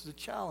know this is a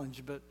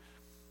challenge, but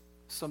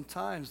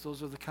sometimes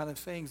those are the kind of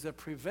things that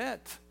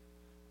prevent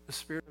the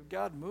Spirit of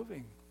God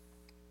moving.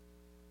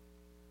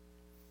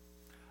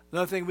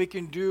 Another thing we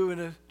can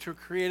do to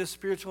create a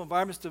spiritual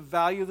environment is to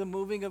value the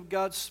moving of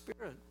God's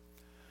Spirit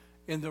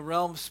in the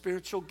realm of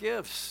spiritual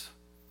gifts.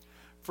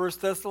 1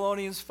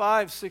 Thessalonians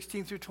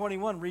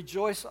 5:16-21,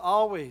 rejoice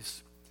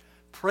always,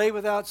 pray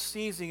without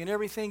ceasing, and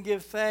everything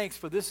give thanks,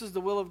 for this is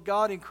the will of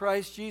God in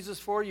Christ Jesus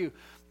for you.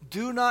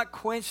 Do not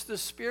quench the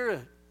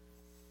Spirit.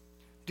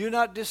 Do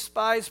not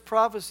despise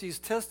prophecies.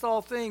 Test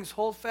all things.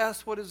 Hold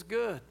fast what is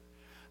good.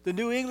 The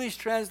New English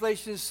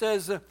Translation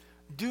says,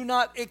 do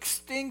not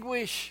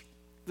extinguish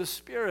the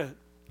Spirit.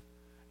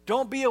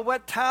 Don't be a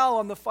wet towel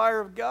on the fire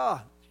of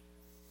God.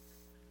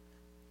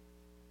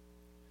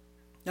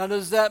 Now,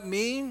 does that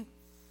mean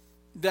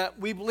that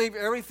we believe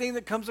everything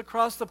that comes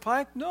across the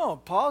pike? No,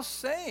 Paul's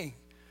saying,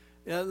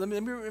 let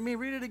me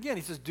read it again.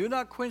 He says, do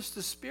not quench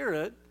the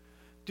Spirit.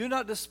 Do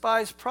not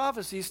despise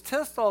prophecies.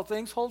 Test all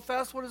things. Hold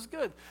fast what is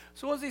good.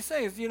 So what is he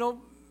saying?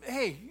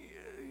 Hey,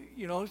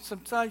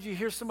 sometimes you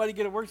hear somebody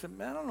get a word and say,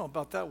 man, I don't know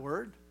about that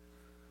word.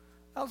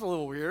 That was a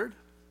little weird.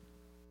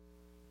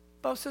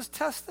 But it says,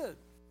 test it.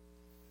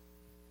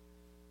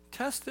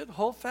 Test it.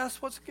 Hold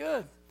fast what's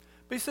good.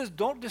 But he says,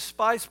 don't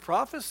despise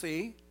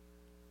prophecy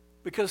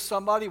because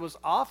somebody was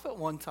off at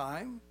one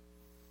time,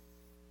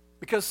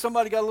 because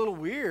somebody got a little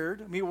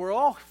weird. I mean, we're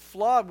all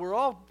flawed. We're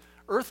all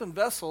earthen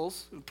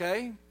vessels,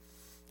 okay?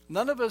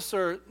 None of us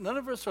are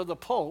the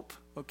Pope,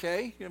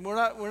 okay? And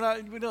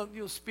we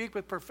don't speak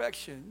with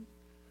perfection.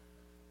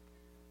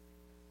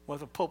 Well,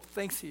 the Pope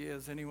thinks he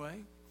is anyway.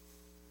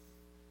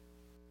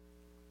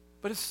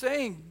 But it's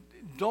saying,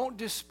 don't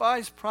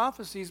despise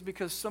prophecies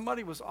because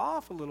somebody was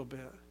off a little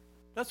bit.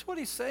 That's what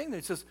he's saying there.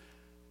 He says,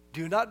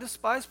 do not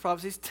despise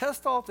prophecies.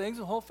 Test all things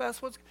and hold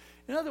fast what's.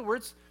 In other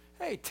words,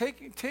 hey,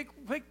 take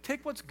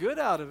what's good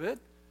out of it.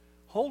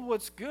 Hold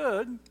what's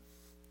good.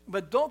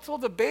 But don't throw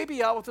the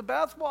baby out with the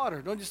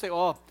bathwater. Don't just say,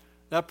 oh,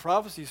 that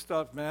prophecy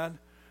stuff, man,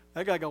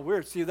 that guy got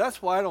weird. See,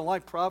 that's why I don't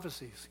like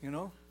prophecies, you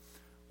know.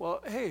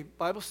 Well, hey,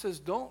 Bible says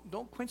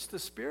don't quench the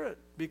spirit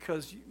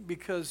because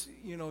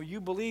you know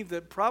you believe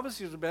that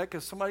prophecies are bad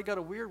because somebody got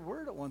a weird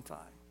word at one time.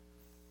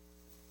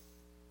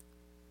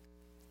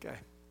 Okay.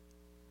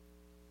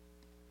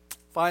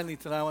 Finally,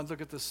 tonight I want to look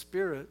at the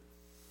Spirit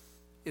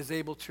is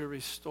able to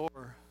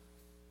restore.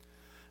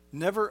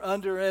 Never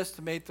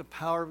underestimate the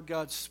power of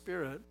God's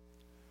Spirit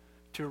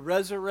to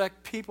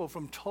resurrect people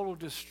from total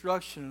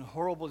destruction and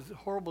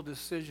horrible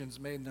decisions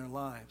made in their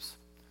lives.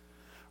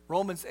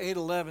 Romans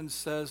 8:11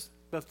 says,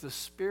 but the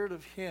Spirit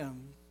of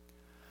Him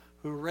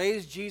who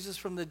raised Jesus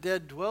from the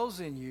dead dwells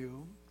in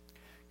you.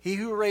 He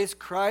who raised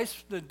Christ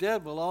from the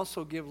dead will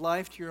also give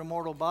life to your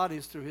immortal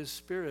bodies through His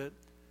Spirit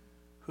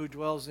who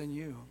dwells in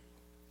you.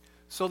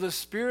 So the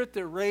Spirit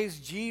that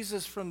raised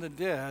Jesus from the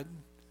dead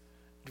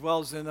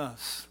dwells in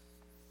us.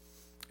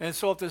 And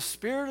so if the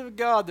Spirit of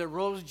God that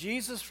rose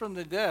Jesus from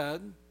the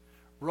dead,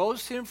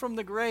 rose Him from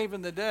the grave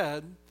and the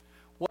dead,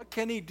 what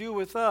can He do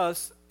with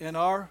us in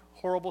our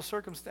horrible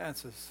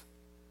circumstances?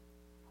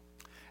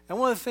 And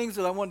one of the things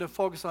that I wanted to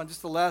focus on,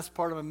 just the last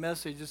part of my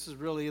message, this is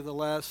really the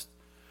last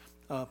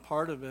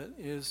part of it,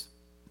 is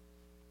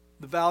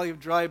the valley of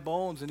dry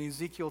bones in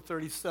Ezekiel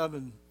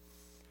 37.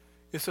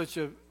 It's such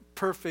a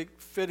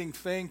perfect, fitting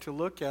thing to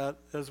look at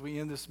as we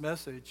end this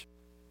message.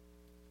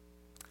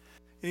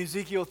 In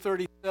Ezekiel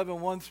 37,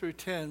 1 through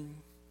 10,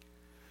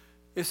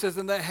 it says,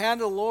 and the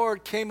hand of the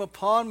Lord came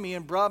upon me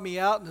and brought me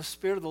out in the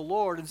Spirit of the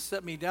Lord and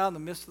set me down in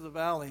the midst of the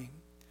valley.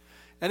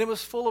 And it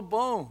was full of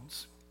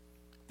bones.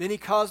 Then He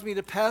caused me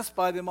to pass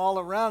by them all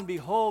around.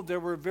 Behold,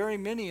 there were very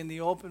many in the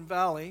open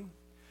valley,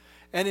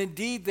 and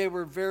indeed they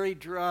were very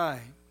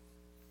dry.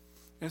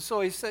 And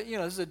so He said, you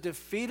know, this is a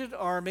defeated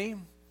army.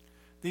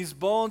 These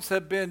bones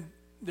have been,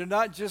 they're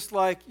not just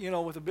like, you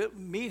know, with a bit of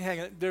meat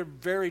hanging, they're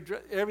very dry.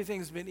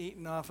 Everything's been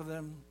eaten off of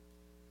them.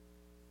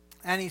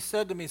 And He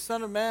said to me,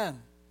 Son of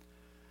man,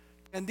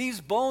 can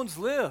these bones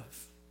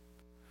live?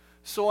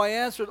 So I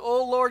answered,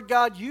 O Lord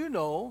God, you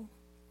know.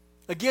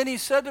 Again He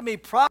said to me,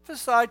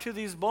 prophesy to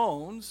these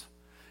bones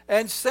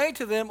and say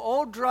to them,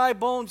 O dry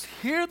bones,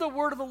 hear the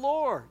word of the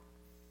Lord.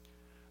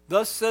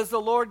 Thus says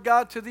the Lord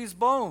God to these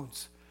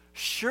bones,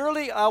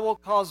 surely I will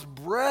cause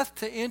breath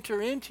to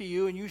enter into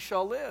you, and you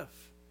shall live.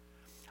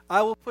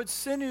 I will put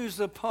sinews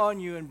upon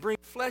you and bring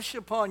flesh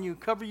upon you,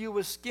 cover you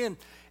with skin,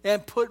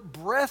 and put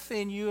breath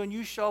in you, and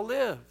you shall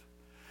live.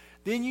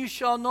 Then you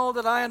shall know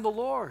that I am the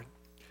Lord.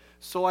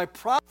 So I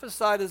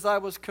prophesied as I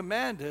was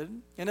commanded,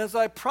 and as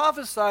I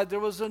prophesied there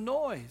was a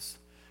noise,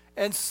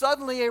 and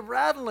suddenly a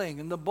rattling,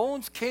 and the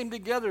bones came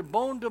together,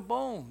 bone to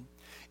bone.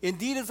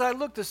 Indeed, as I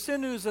looked, the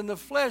sinews and the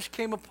flesh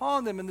came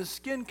upon them, and the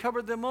skin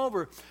covered them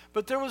over,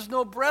 but there was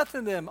no breath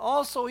in them.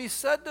 Also He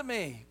said to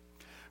me,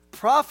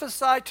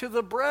 prophesy to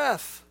the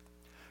breath.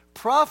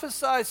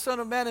 Prophesy,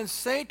 Son of man, and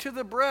say to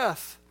the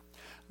breath,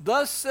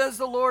 thus says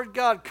the Lord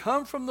God,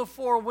 come from the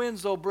four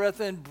winds, O breath,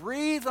 and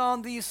breathe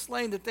on these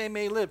slain that they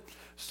may live.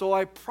 So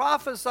I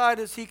prophesied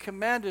as He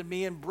commanded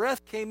me, and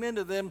breath came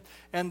into them,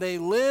 and they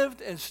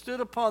lived and stood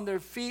upon their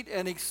feet,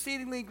 an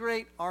exceedingly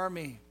great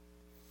army.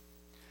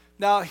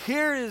 Now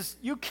here is,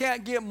 you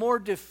can't get more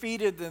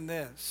defeated than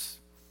this.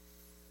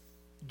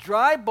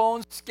 Dry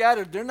bones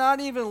scattered. They're not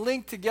even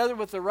linked together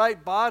with the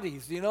right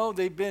bodies. You know,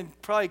 they've been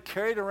probably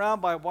carried around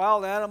by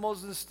wild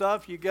animals and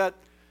stuff. You got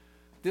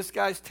this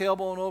guy's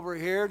tailbone over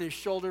here, this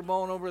shoulder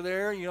bone over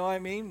there. You know what I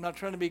mean? I'm not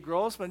trying to be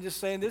gross, but I'm just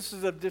saying this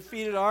is a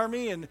defeated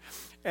army.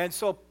 And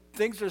so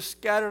things are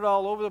scattered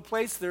all over the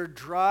place. They're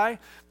dry.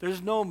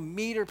 There's no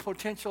meat or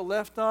potential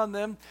left on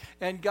them.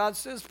 And God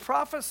says,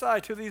 prophesy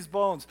to these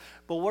bones.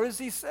 But what does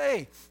He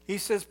say? He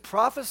says,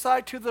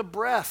 prophesy to the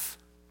breath.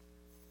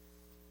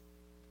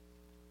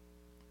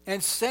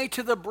 And say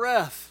to the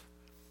breath,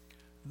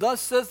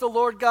 thus says the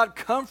Lord God,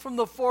 come from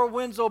the four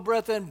winds, O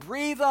breath, and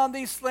breathe on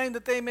these slain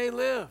that they may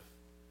live.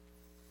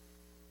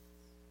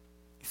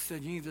 He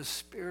said, you need the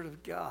Spirit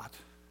of God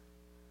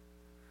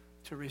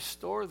to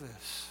restore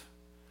this.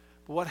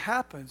 But what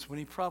happens when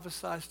He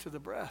prophesies to the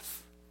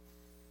breath?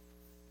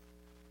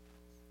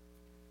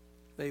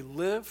 They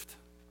lived,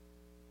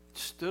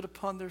 stood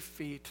upon their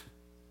feet,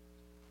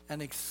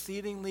 an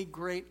exceedingly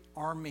great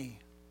army,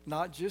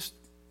 not just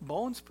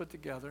bones put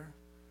together,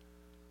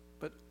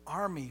 but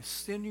army,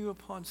 sinew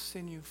upon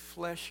sinew,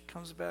 flesh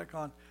comes back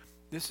on.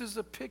 This is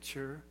a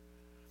picture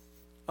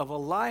of a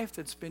life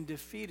that's been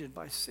defeated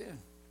by sin.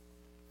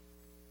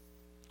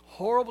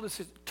 Horrible,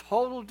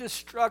 total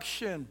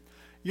destruction.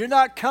 You're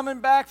not coming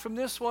back from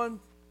this one.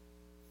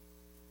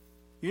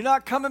 You're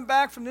not coming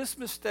back from this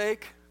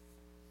mistake.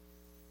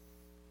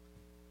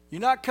 You're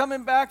not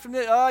coming back from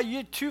this.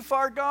 You're too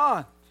far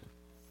gone.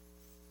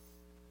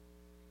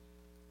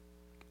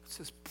 It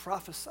says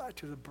prophesy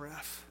to the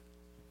breath.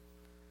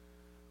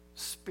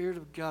 Spirit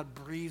of God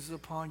breathes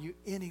upon you,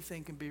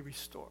 anything can be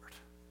restored.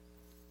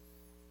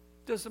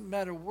 Doesn't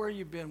matter where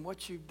you've been,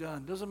 what you've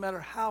done. Doesn't matter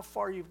how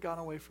far you've gone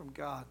away from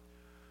God.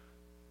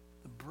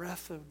 The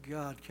breath of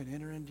God can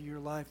enter into your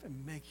life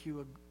and make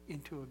you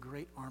into a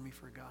great army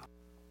for God.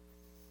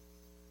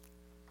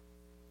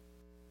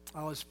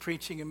 I was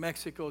preaching in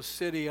Mexico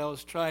City. I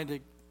was trying to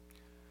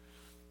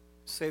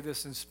say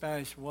this in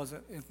Spanish.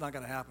 It's not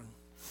going to happen.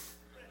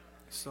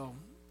 So,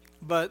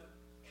 but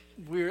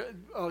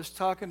I was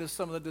talking to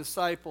some of the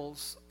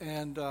disciples,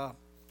 and I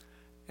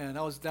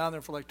was down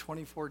there for like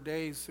 24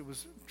 days. It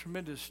was a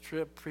tremendous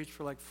trip. Preached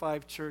for like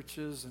 5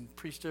 churches and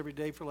preached every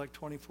day for like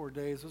 24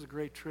 days. It was a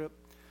great trip.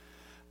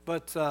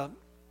 But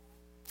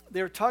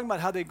they were talking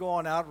about how they go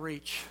on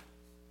outreach.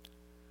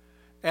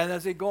 And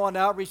as they go on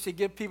outreach, they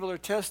give people their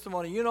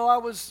testimony. You know, I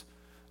was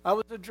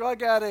a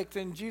drug addict,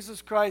 and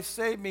Jesus Christ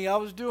saved me. I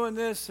was doing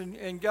this,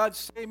 and God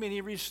saved me, and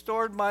He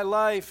restored my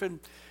life.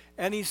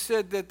 And he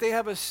said that they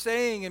have a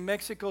saying in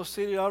Mexico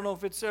City. I don't know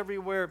if it's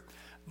everywhere,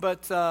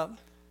 but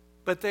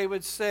they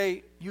would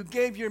say, "You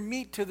gave your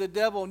meat to the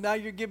devil. Now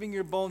you're giving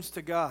your bones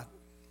to God."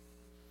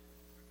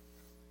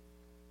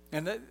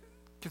 And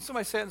can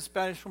somebody say it in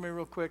Spanish for me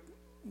real quick?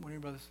 One of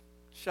your brothers.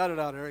 Shout it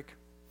out, Eric.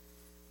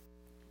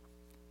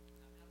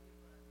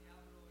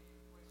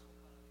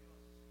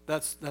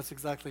 That's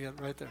exactly it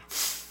right there.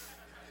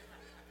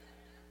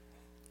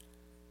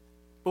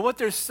 But what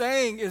they're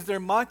saying is they're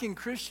mocking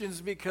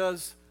Christians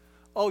because,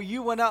 oh,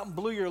 you went out and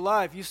blew your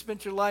life. You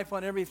spent your life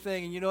on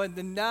everything, and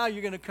then now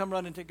you're going to come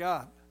running to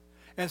God.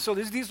 And so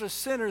these are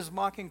sinners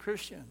mocking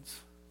Christians.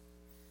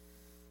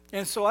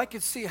 And so I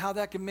could see how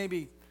that could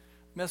maybe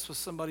mess with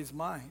somebody's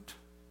mind.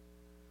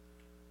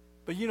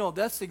 But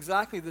that's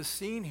exactly the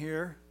scene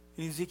here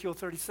in Ezekiel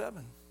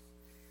 37.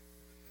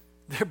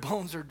 Their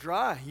bones are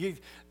dry.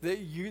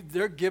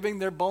 They're giving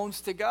their bones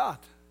to God.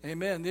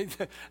 Amen.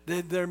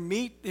 Their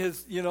meat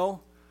has,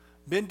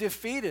 been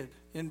defeated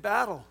in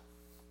battle.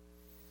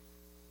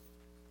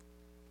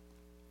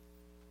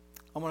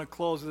 I want to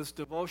close this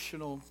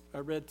devotional I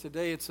read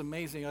today. It's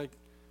amazing. I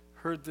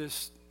heard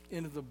this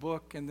into the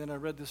book, and then I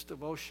read this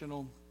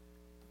devotional.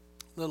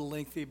 A little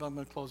lengthy, but I'm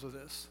going to close with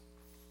this.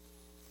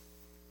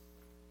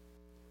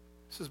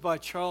 This is by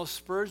Charles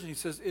Spurgeon. He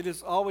says, "It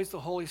is always the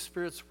Holy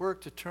Spirit's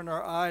work to turn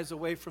our eyes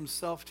away from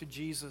self to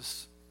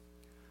Jesus.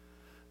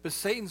 But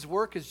Satan's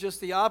work is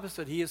just the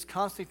opposite. He is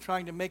constantly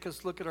trying to make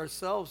us look at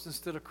ourselves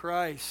instead of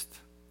Christ.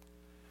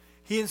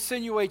 He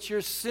insinuates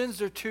your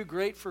sins are too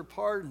great for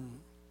pardon.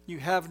 You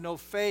have no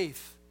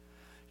faith.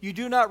 You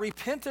do not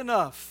repent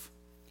enough.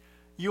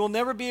 You will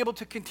never be able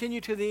to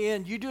continue to the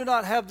end. You do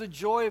not have the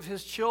joy of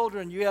His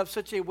children. You have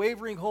such a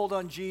wavering hold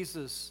on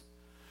Jesus.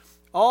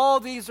 All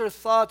these are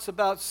thoughts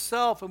about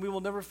self, and we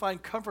will never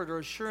find comfort or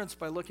assurance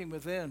by looking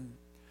within.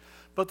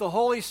 But the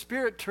Holy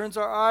Spirit turns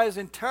our eyes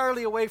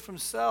entirely away from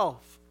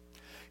self.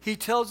 He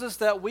tells us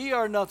that we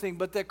are nothing,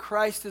 but that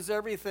Christ is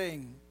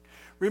everything.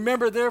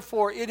 Remember,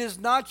 therefore, it is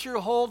not your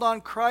hold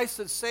on Christ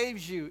that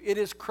saves you. It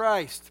is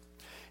Christ.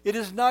 It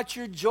is not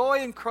your joy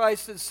in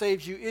Christ that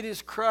saves you. It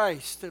is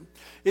Christ.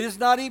 It is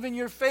not even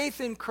your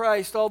faith in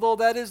Christ, although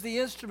that is the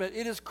instrument.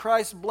 It is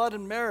Christ's blood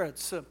and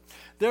merits.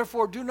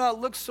 Therefore, do not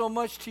look so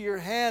much to your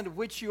hand,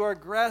 which you are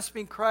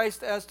grasping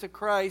Christ as to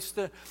Christ.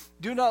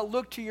 Do not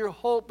look to your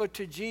hope, but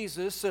to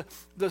Jesus,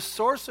 the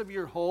source of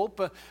your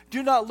hope.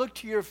 Do not look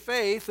to your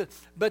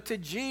faith, but to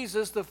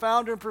Jesus, the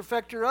founder and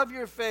perfecter of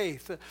your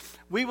faith.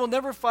 We will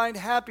never find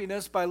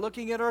happiness by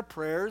looking at our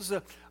prayers,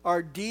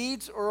 our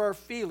deeds, or our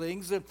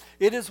feelings.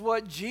 It is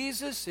what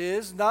Jesus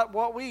is, not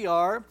what we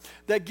are,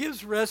 that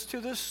gives rest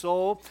to the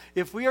soul.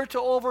 If we are to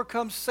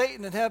overcome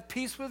Satan and have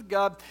peace with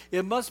God,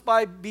 it must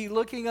be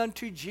looking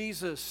unto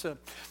Jesus.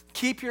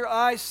 Keep your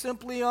eyes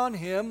simply on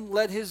Him.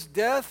 Let His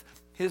death,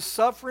 His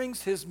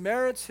sufferings, His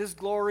merits, His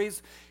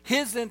glories,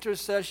 His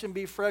intercession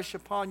be fresh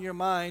upon your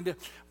mind.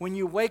 When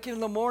you waken in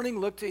the morning,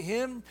 look to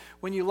Him.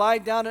 When you lie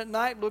down at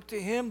night, look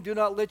to Him. Do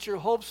not let your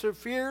hopes or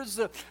fears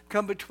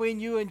come between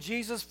you and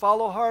Jesus.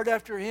 Follow hard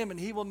after Him, and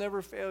He will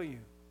never fail you.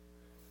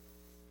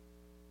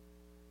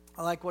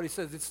 I like what he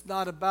says. It's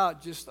not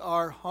about just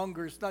our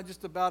hunger. It's not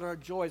just about our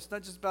joy. It's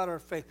not just about our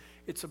faith.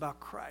 It's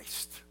about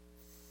Christ.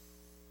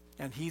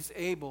 And He's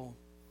able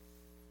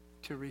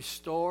to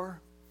restore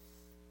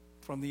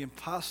from the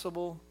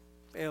impossible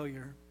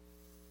failure.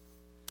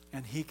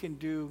 And He can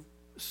do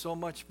so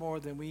much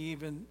more than we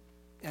even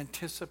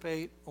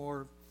anticipate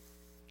or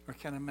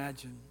can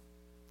imagine.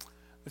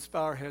 Let's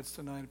bow our heads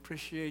tonight.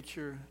 Appreciate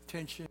your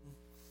attention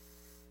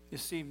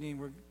this evening.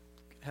 We're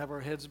have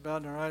our heads bowed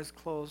and our eyes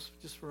closed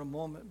just for a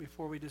moment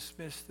before we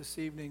dismiss this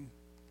evening.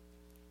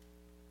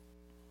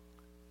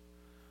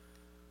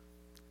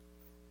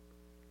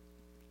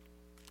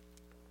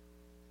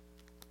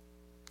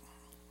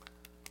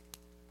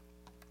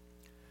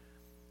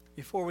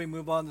 Before we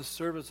move on to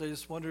service, I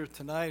just wonder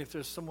tonight if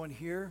there's someone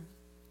here.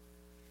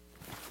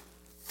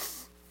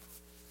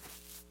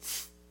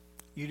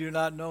 You do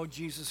not know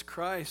Jesus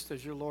Christ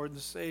as your Lord and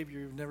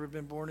Savior. You've never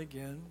been born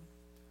again.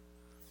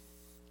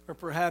 Or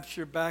perhaps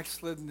you're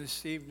backslidden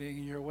this evening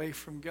and you're away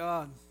from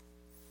God.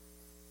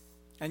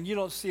 and you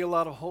don't see a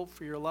lot of hope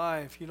for your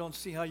life. You don't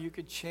see how you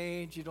could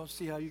change. You don't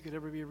see how you could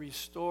ever be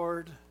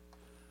restored.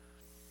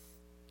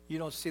 You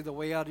don't see the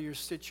way out of your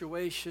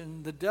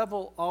situation. The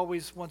devil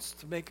always wants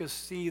to make us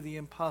see the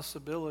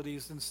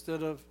impossibilities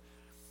instead of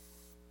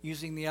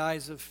using the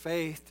eyes of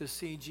faith to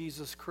see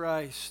Jesus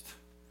Christ,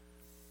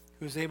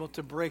 who's able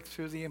to break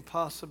through the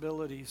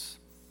impossibilities.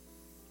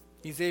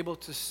 He's able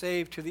to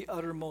save to the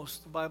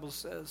uttermost, the Bible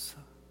says.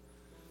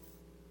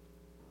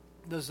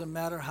 Doesn't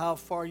matter how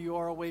far you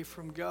are away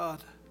from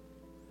God.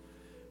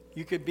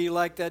 You could be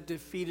like that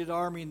defeated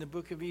army in the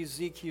book of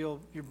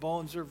Ezekiel. Your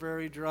bones are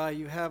very dry.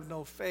 You have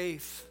no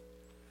faith.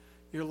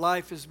 Your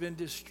life has been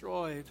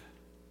destroyed.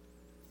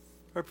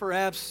 Or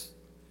perhaps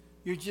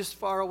you're just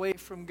far away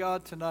from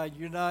God tonight.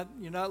 You're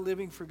not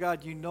living for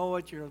God. You know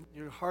it. Your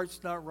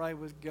heart's not right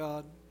with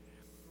God.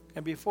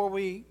 And before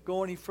we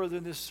go any further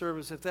in this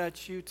service, if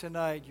that's you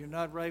tonight, you're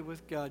not right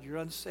with God, you're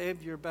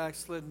unsaved, you're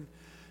backslidden,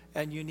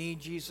 and you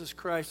need Jesus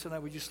Christ tonight,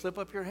 would you slip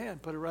up your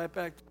hand, put it right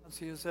back down,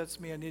 see, yes, that's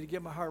me. I need to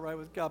get my heart right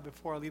with God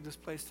before I leave this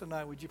place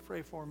tonight. Would you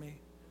pray for me?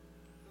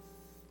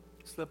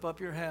 Slip up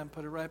your hand,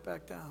 put it right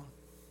back down.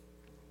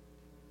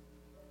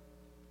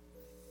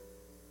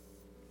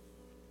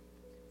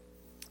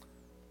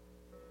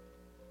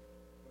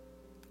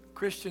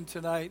 Christian,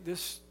 tonight,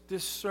 this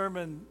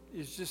sermon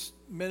is just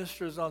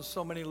ministers on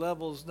so many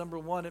levels. Number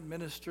one, it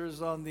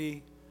ministers on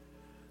the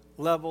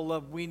level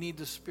of we need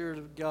the Spirit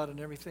of God in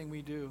everything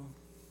we do.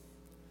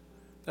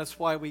 That's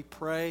why we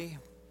pray.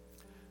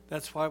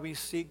 That's why we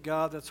seek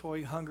God. That's why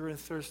we hunger and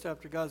thirst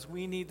after God.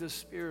 We need the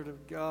Spirit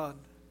of God.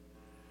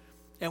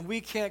 And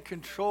we can't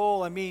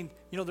control. I mean,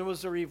 there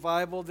was a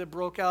revival that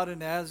broke out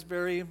in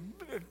Asbury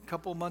a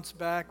couple months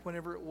back,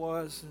 whenever it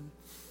was. And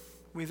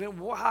we think,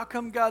 well, how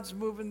come God's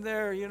moving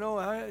there?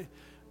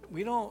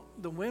 We don't,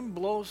 the wind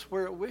blows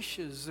where it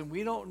wishes, and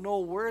we don't know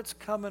where it's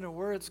coming or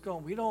where it's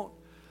going. We don't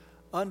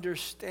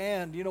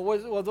understand.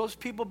 Well, those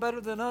people better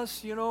than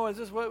us? Is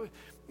this what?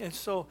 And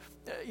so,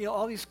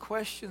 all these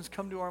questions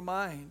come to our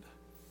mind.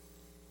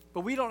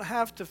 But we don't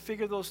have to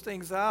figure those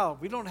things out.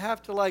 We don't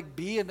have to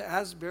be in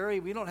Asbury.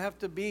 We don't have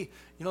to be,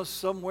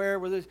 somewhere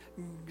where the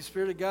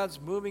Spirit of God's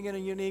moving in a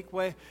unique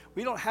way.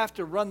 We don't have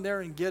to run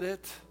there and get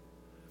it.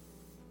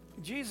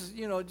 Jesus,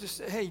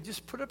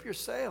 just put up your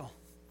sail.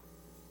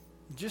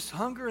 Just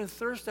hunger and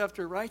thirst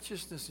after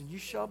righteousness, and you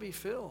shall be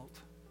filled.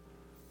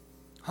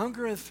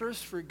 Hunger and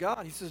thirst for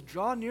God. He says,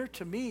 draw near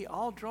to me,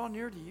 I'll draw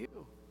near to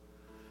you.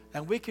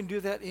 And we can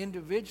do that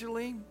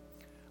individually.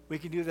 We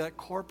can do that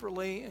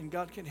corporately, and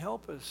God can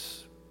help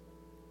us.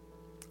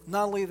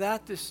 Not only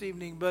that this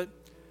evening, but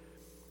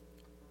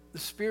the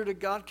Spirit of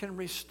God can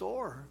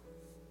restore.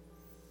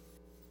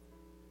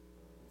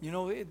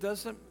 It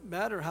doesn't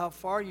matter how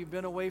far you've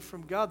been away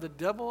from God. The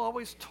devil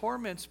always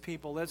torments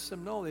people, lets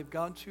them know they've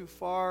gone too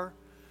far.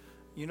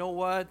 You know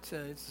what?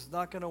 It's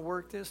not going to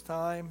work this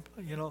time.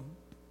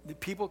 The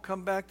people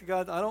come back to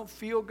God. I don't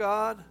feel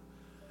God.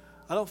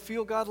 I don't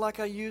feel God like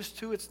I used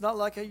to. It's not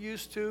like I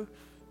used to.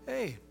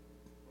 Hey,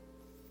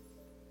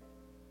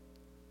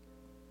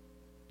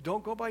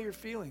 don't go by your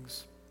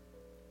feelings.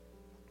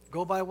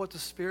 Go by what the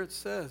Spirit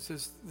says.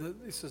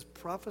 It says,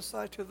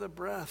 prophesy to the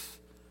breath.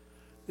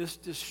 This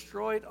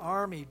destroyed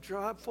army,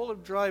 full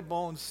of dry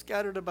bones,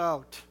 scattered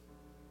about.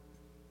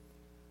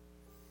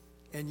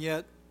 And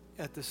yet,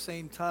 at the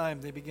same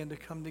time, they begin to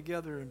come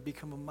together and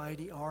become a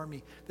mighty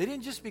army. They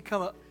didn't just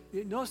become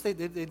notice they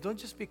don't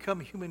just become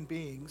human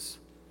beings.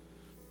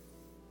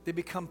 They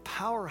become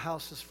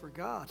powerhouses for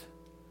God.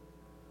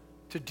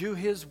 To do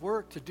His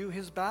work, to do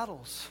His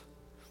battles,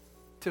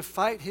 to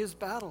fight His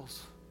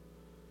battles.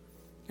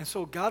 And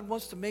so God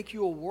wants to make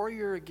you a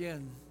warrior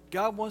again.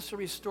 God wants to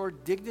restore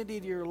dignity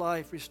to your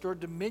life, restore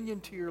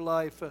dominion to your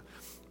life,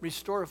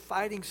 restore a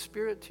fighting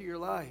spirit to your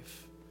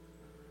life.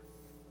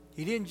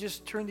 He didn't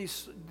just turn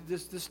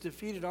this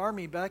defeated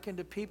army back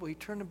into people. He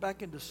turned them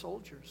back into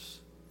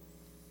soldiers.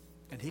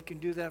 And He can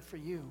do that for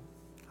you.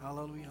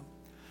 Hallelujah.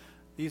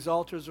 These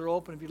altars are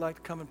open. If you'd like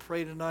to come and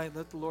pray tonight,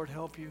 let the Lord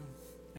help you.